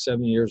live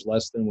 6-7 years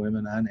less than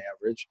women on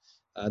average.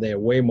 They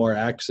have way more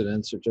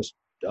accidents, or just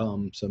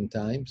dumb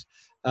sometimes.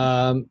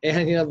 And,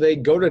 they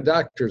go to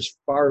doctors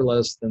far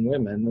less than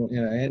women.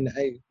 And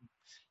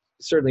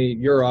certainly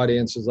your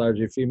audience is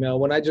largely female.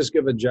 When I just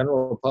give a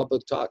general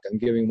public talk, I'm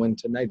giving one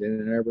tonight in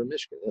Ann Arbor,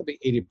 Michigan, it'll be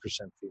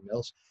 80%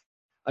 females.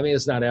 I mean,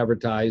 it's not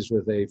advertised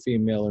with a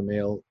female or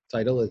male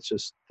title. It's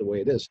just the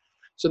way it is.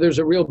 So there's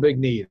a real big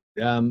need.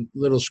 I'm a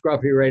little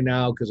scruffy right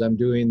now because I'm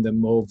doing the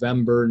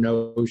Movember,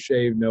 No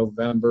Shave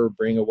November,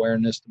 bring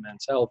awareness to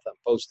men's health. I'm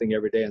posting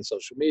every day on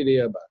social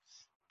media about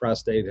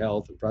prostate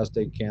health and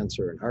prostate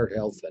cancer and heart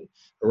health and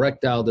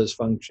erectile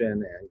dysfunction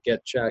and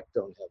get checked,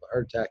 don't have a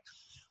heart attack.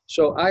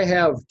 So I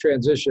have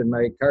transitioned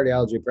my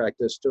cardiology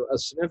practice to a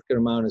significant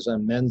amount is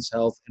on men's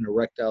health and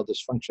erectile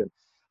dysfunction.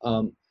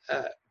 Um,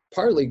 uh,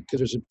 Partly because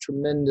there's a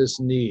tremendous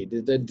need.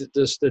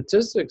 The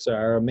statistics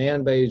are a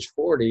man by age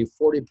 40,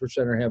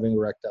 40% are having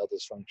erectile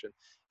dysfunction,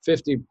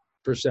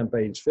 50%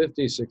 by age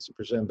 50,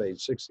 60% by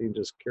age 60, and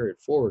just carry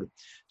it forward.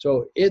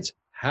 So it's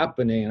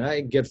happening. And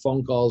I get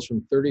phone calls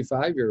from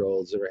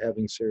 35-year-olds that are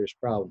having serious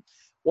problems.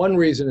 One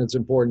reason it's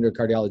important to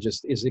a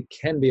cardiologist is it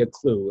can be a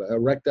clue.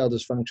 Erectile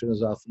dysfunction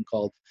is often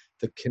called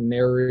the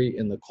canary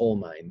in the coal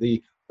mine,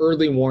 the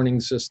early warning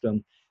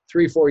system.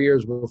 3-4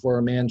 years before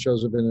a man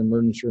shows up in an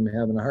emergency room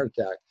having a heart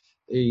attack,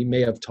 he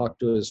may have talked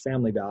to his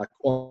family doc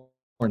or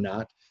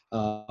not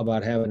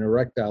about having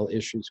erectile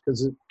issues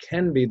because it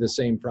can be the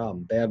same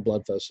problem: bad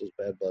blood vessels,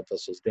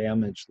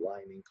 damaged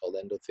lining called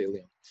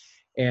endothelium.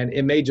 And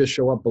it may just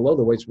show up below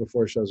the waist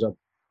before it shows up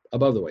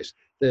above the waist.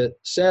 The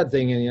sad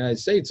thing in the United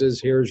States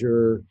is here's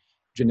your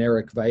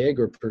generic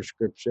Viagra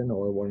prescription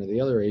or one of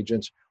the other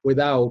agents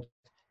without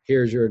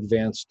here's your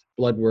advanced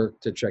blood work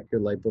to check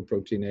your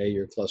lipoprotein A,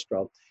 your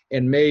cholesterol,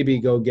 and maybe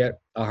go get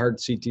a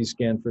heart CT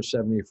scan for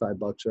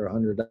 $75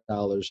 or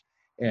 $100.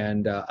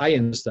 And I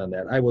insist on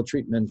that. I will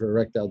treat men for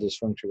erectile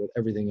dysfunction with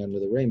everything under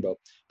the rainbow,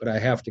 but I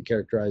have to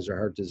characterize their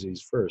heart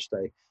disease first.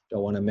 I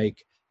don't want to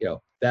make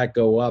that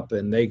go up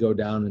and they go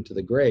down into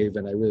the grave,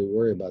 and I really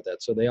worry about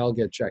that. So they all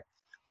get checked.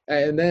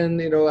 And then,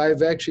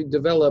 I've actually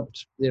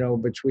developed,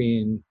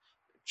 between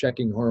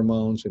checking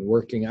hormones and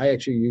working. I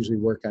actually usually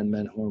work on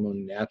men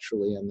hormone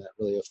naturally. I'm not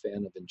really a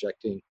fan of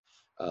injecting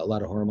a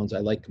lot of hormones. I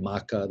like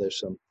maca. There's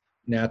some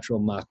natural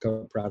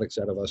maca products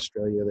out of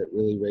Australia that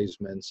really raise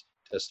men's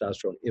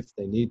testosterone if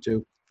they need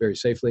to, very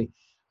safely.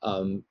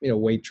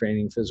 Weight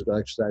training, physical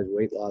exercise,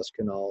 weight loss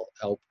can all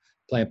help.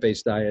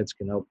 Plant-based diets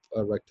can help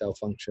erectile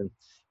function.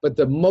 But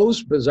the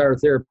most bizarre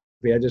therapy,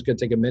 I just got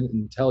to take a minute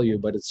and tell you,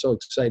 but it's so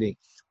exciting,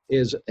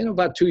 is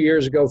about 2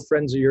 years ago,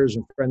 friends of yours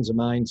and friends of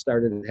mine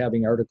started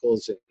having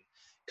articles in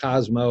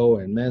Cosmo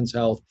and Men's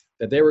Health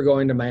that they were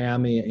going to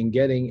Miami and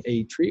getting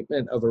a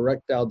treatment of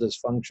erectile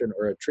dysfunction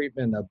or a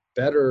treatment of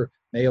better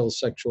male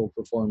sexual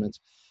performance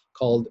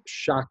called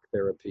shock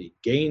therapy,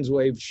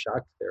 Gainswave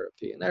shock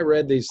therapy. And I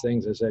read these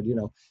things. I said,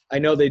 I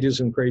know they do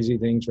some crazy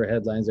things for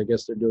headlines. I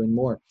guess they're doing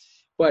more.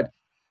 But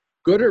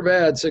good or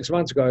bad, 6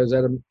 months ago, I was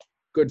at a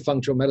good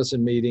functional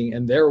medicine meeting,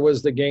 and there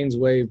was the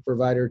Gainswave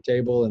provider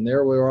table, and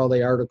there were all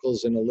the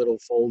articles in a little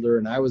folder,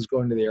 and I was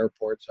going to the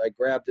airport, so I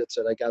grabbed it,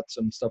 said, I got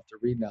some stuff to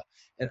read now.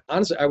 And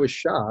honestly, I was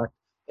shocked.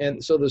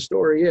 And so the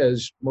story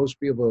is, most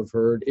people have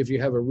heard, if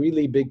you have a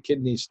really big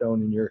kidney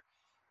stone in your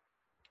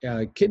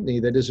kidney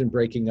that isn't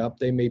breaking up,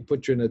 they may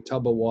put you in a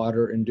tub of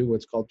water and do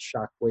what's called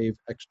shockwave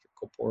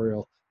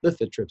extracorporeal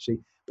lithotripsy,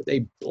 but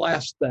they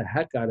blast the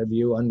heck out of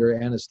you under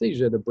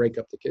anesthesia to break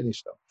up the kidney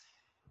stone.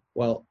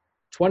 Well,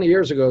 20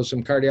 years ago,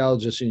 some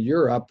cardiologists in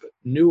Europe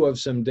knew of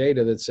some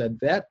data that said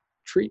that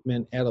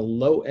treatment at a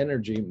low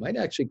energy might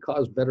actually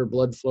cause better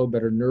blood flow,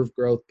 better nerve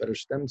growth, better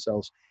stem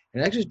cells,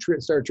 and actually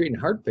start treating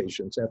heart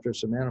patients after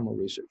some animal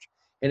research.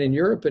 And in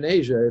Europe and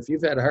Asia, if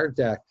you've had a heart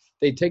attack,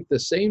 they take the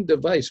same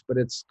device, but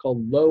it's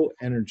called low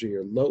energy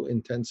or low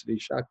intensity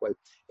shockwave.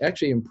 It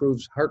actually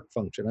improves heart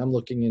function. I'm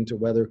looking into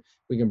whether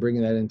we can bring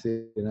that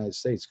into the United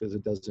States because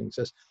it doesn't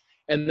exist.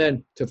 And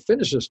then to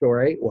finish the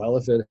story, well,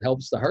 if it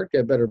helps the heart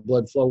get better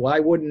blood flow, why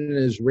wouldn't an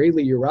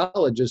Israeli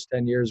urologist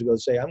 10 years ago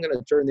say, I'm going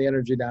to turn the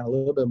energy down a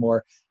little bit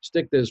more,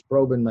 stick this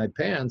probe in my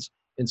pants,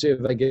 and see if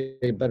I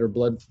get better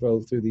blood flow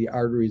through the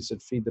arteries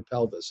that feed the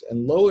pelvis?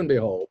 And lo and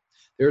behold,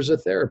 there's a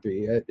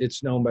therapy.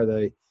 It's known by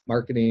the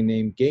marketing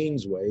name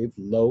Gainswave,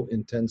 low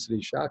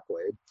intensity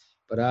shockwave.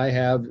 But I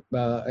have,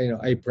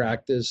 a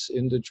practice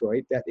in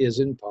Detroit that is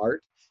in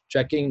part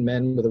checking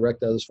men with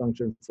erectile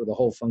dysfunction for the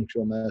whole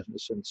functional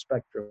medicine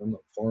spectrum of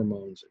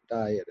hormones and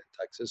diet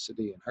and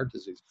toxicity and heart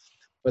disease.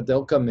 But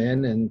they'll come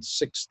in and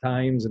 6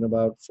 times in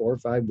about 4 or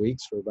 5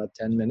 weeks for about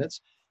 10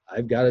 minutes.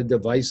 I've got a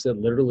device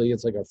that literally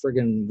it's like a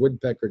friggin'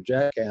 woodpecker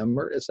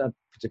jackhammer. It's not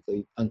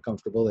particularly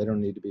uncomfortable. They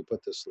don't need to be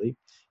put to sleep.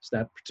 It's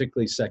not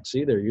particularly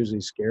sexy. They're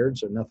usually scared,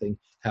 so nothing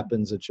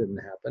happens that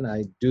shouldn't happen.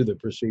 I do the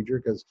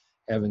procedure because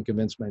I haven't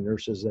convinced my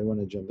nurses they want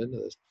to jump into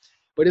this.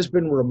 But it's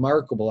been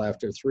remarkable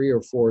after 3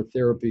 or 4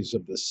 therapies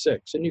of the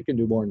 6, and you can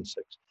do more than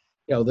 6.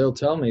 They'll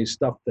tell me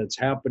stuff that's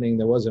happening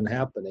that wasn't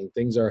happening.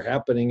 Things are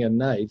happening at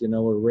night.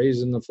 We're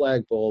raising the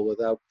flagpole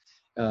without,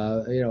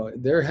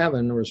 they're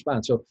having a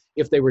response. So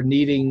if they were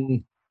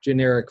needing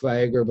generic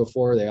Viagra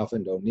before, they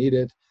often don't need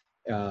it.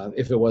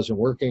 If it wasn't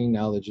working,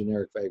 now the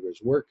generic Viagra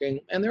is working.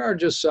 And there are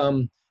just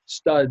some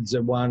studs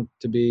that want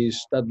to be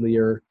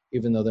studlier,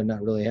 even though they're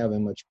not really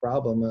having much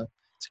problem.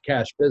 It's a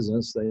cash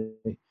business.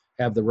 They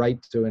have the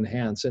right to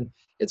enhance. And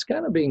it's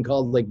kind of being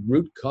called like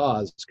root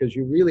cause because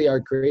you really are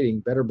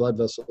creating better blood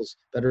vessels,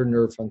 better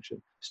nerve function,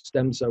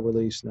 stem cell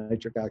release,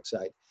 nitric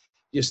oxide.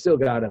 You still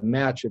got to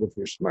match it if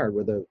you're smart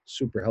with a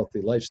super healthy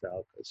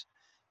lifestyle because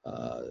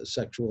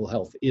sexual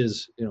health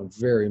is,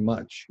 very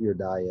much your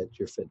diet,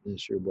 your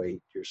fitness, your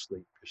weight, your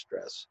sleep, your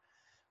stress.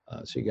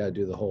 So you got to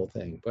do the whole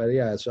thing. But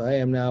yeah, so I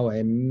am now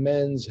a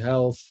men's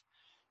health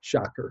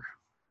shocker.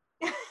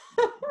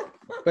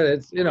 But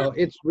it's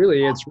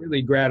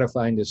really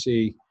gratifying to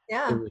see the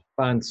Yeah.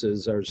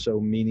 responses are so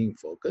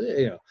meaningful,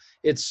 because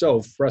it's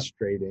so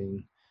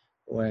frustrating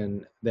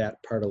when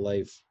that part of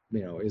life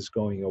is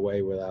going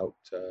away without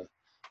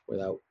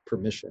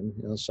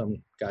permission.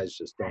 Some guys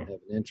just don't have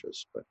an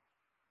interest. But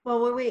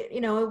Well, we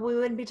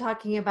wouldn't be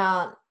talking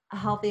about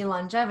healthy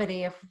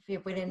longevity if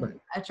we didn't right.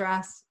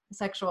 address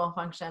sexual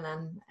function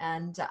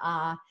and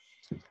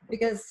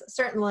because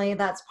certainly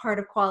that's part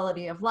of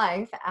quality of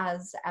life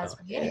as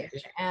we And age.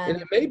 it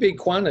And may be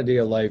quantity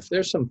of life.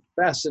 There's some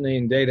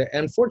fascinating data.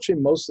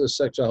 Unfortunately, most of the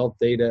sexual health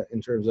data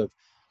in terms of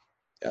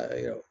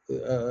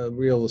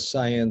real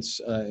science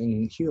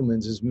in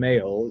humans is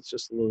male. It's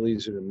just a little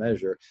easier to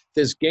measure.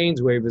 This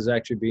gains wave is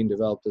actually being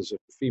developed as a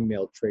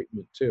female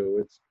treatment too.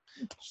 It's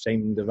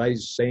same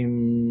device,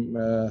 same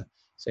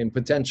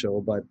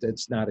potential, but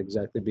it's not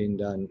exactly being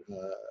done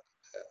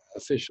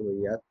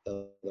officially yet,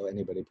 though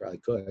anybody probably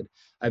could.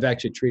 I've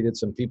actually treated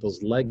some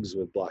people's legs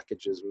with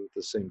blockages with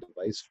the same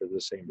device for the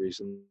same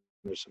reason.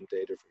 There's some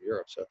data from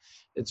Europe, so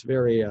it's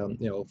very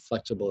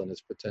flexible in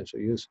its potential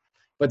use.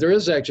 But there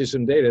is actually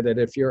some data that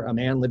if you're a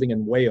man living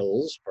in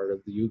Wales, part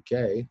of the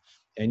UK,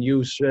 and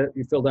you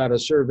filled out a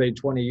survey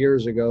 20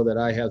 years ago that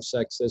I have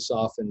sex this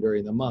often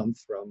during the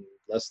month, from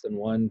less than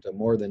 1 to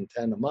more than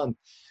 10 a month,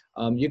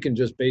 you can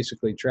just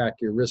basically track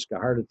your risk of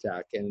heart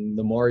attack. And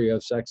the more you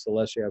have sex, the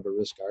less you have a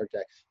risk of heart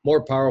attack.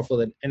 More powerful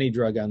than any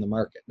drug on the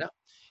market. Now,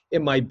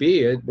 it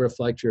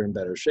reflects you're in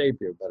better shape,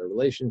 you have a better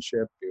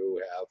relationship, you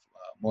have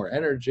more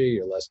energy,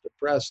 you're less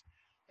depressed.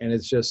 And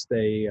it's just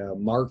a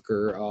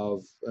marker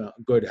of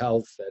good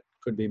health that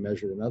could be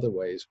measured in other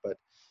ways. But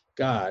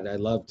God, I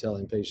love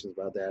telling patients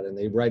about that. And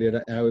they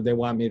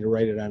want me to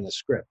write it on a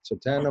script. So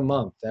 10 a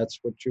month, that's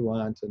what you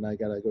want. And I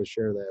got to go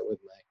share that with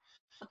my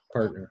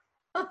partner.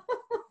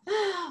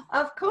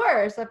 of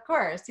course, of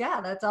course. Yeah,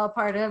 that's all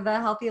part of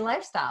a healthy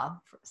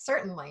lifestyle,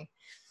 certainly.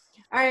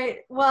 All right.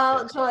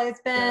 Well, Yes. Joel,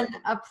 it's Yeah. been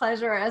a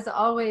pleasure as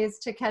always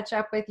to catch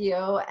up with you.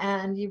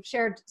 And you've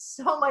shared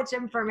so much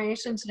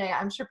information today.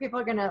 I'm sure people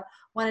are going to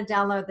want to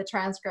download the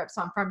transcripts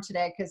from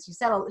today because you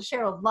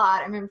shared a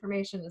lot of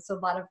information. It's a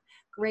lot of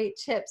great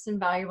tips and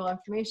valuable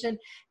information.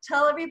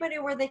 Tell everybody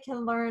where they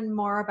can learn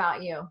more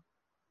about you.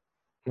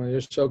 Well,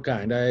 you're so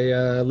kind.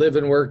 I live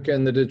and work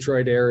in the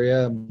Detroit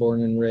area,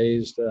 born and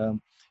raised.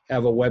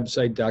 Have a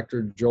website,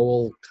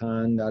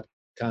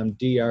 drjoelkahn.com,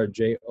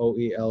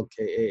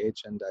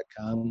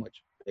 drjoelkahn.com,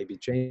 which may be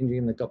changing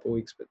in a couple of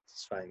weeks, but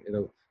it's fine.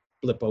 It'll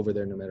blip over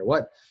there no matter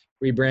what.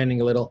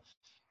 Rebranding a little.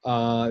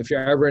 If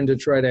you're ever in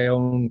Detroit, I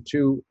own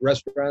 2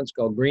 restaurants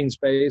called Green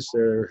Space.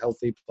 They're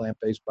healthy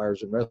plant-based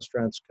bars and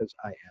restaurants because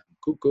I am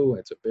cuckoo.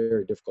 It's a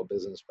very difficult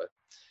business, but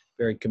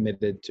very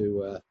committed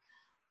to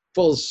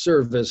full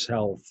service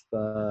health.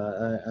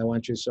 I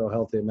want you so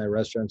healthy in my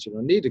restaurants, you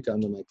don't need to come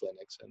to my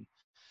clinics. And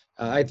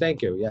I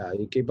thank you. Yeah,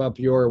 you keep up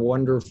your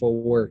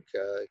wonderful work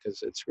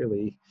because it's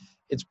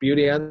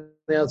beauty on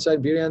the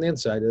outside, beauty on the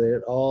inside.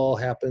 It all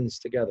happens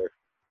together.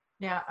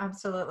 Yeah,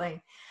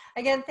 absolutely.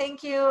 Again,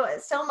 thank you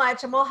so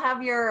much. And we'll have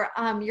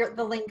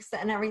the links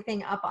and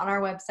everything up on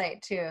our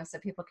website too, so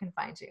people can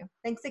find you.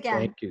 Thanks again.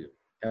 Thank you.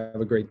 Have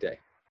a great day.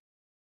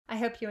 I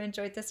hope you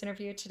enjoyed this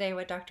interview today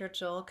with Dr.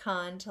 Joel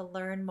Kahn. To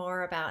learn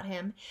more about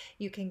him,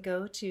 you can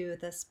go to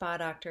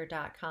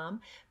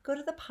thespadoctor.com, go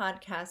to the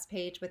podcast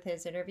page with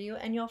his interview,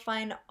 and you'll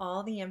find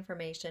all the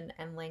information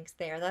and links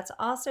there. That's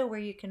also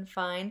where you can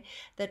find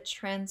the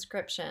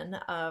transcription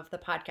of the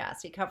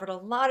podcast. He covered a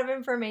lot of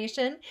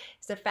information.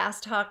 He's a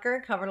fast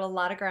talker, covered a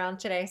lot of ground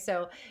today,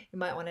 so you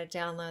might want to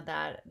download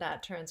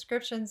that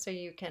transcription so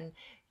you can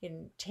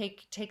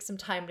take some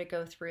time to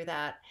go through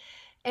that.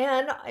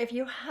 And if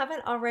you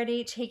haven't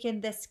already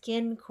taken the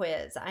skin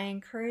quiz, I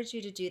encourage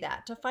you to do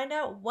that to find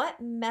out what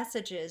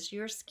messages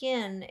your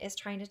skin is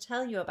trying to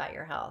tell you about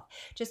your health.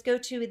 Just go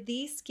to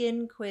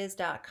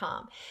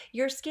theskinquiz.com.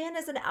 Your skin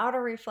is an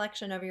outer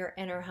reflection of your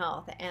inner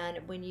health, and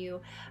when you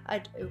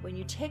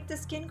take the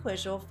skin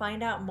quiz, you'll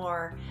find out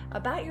more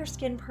about your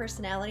skin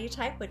personality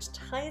type, which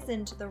ties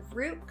into the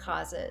root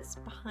causes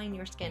behind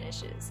your skin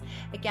issues.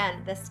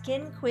 Again,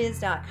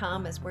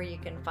 theskinquiz.com is where you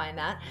can find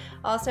that.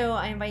 Also,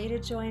 I invite you to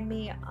join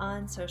me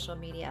on social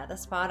media. The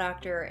Spa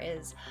Doctor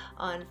is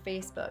on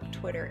Facebook,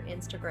 Twitter,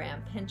 Instagram,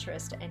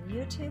 Pinterest, and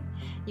YouTube.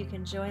 You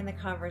can join the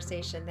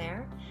conversation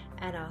there,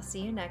 and I'll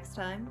see you next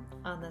time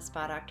on the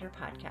Spa Doctor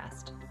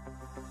podcast.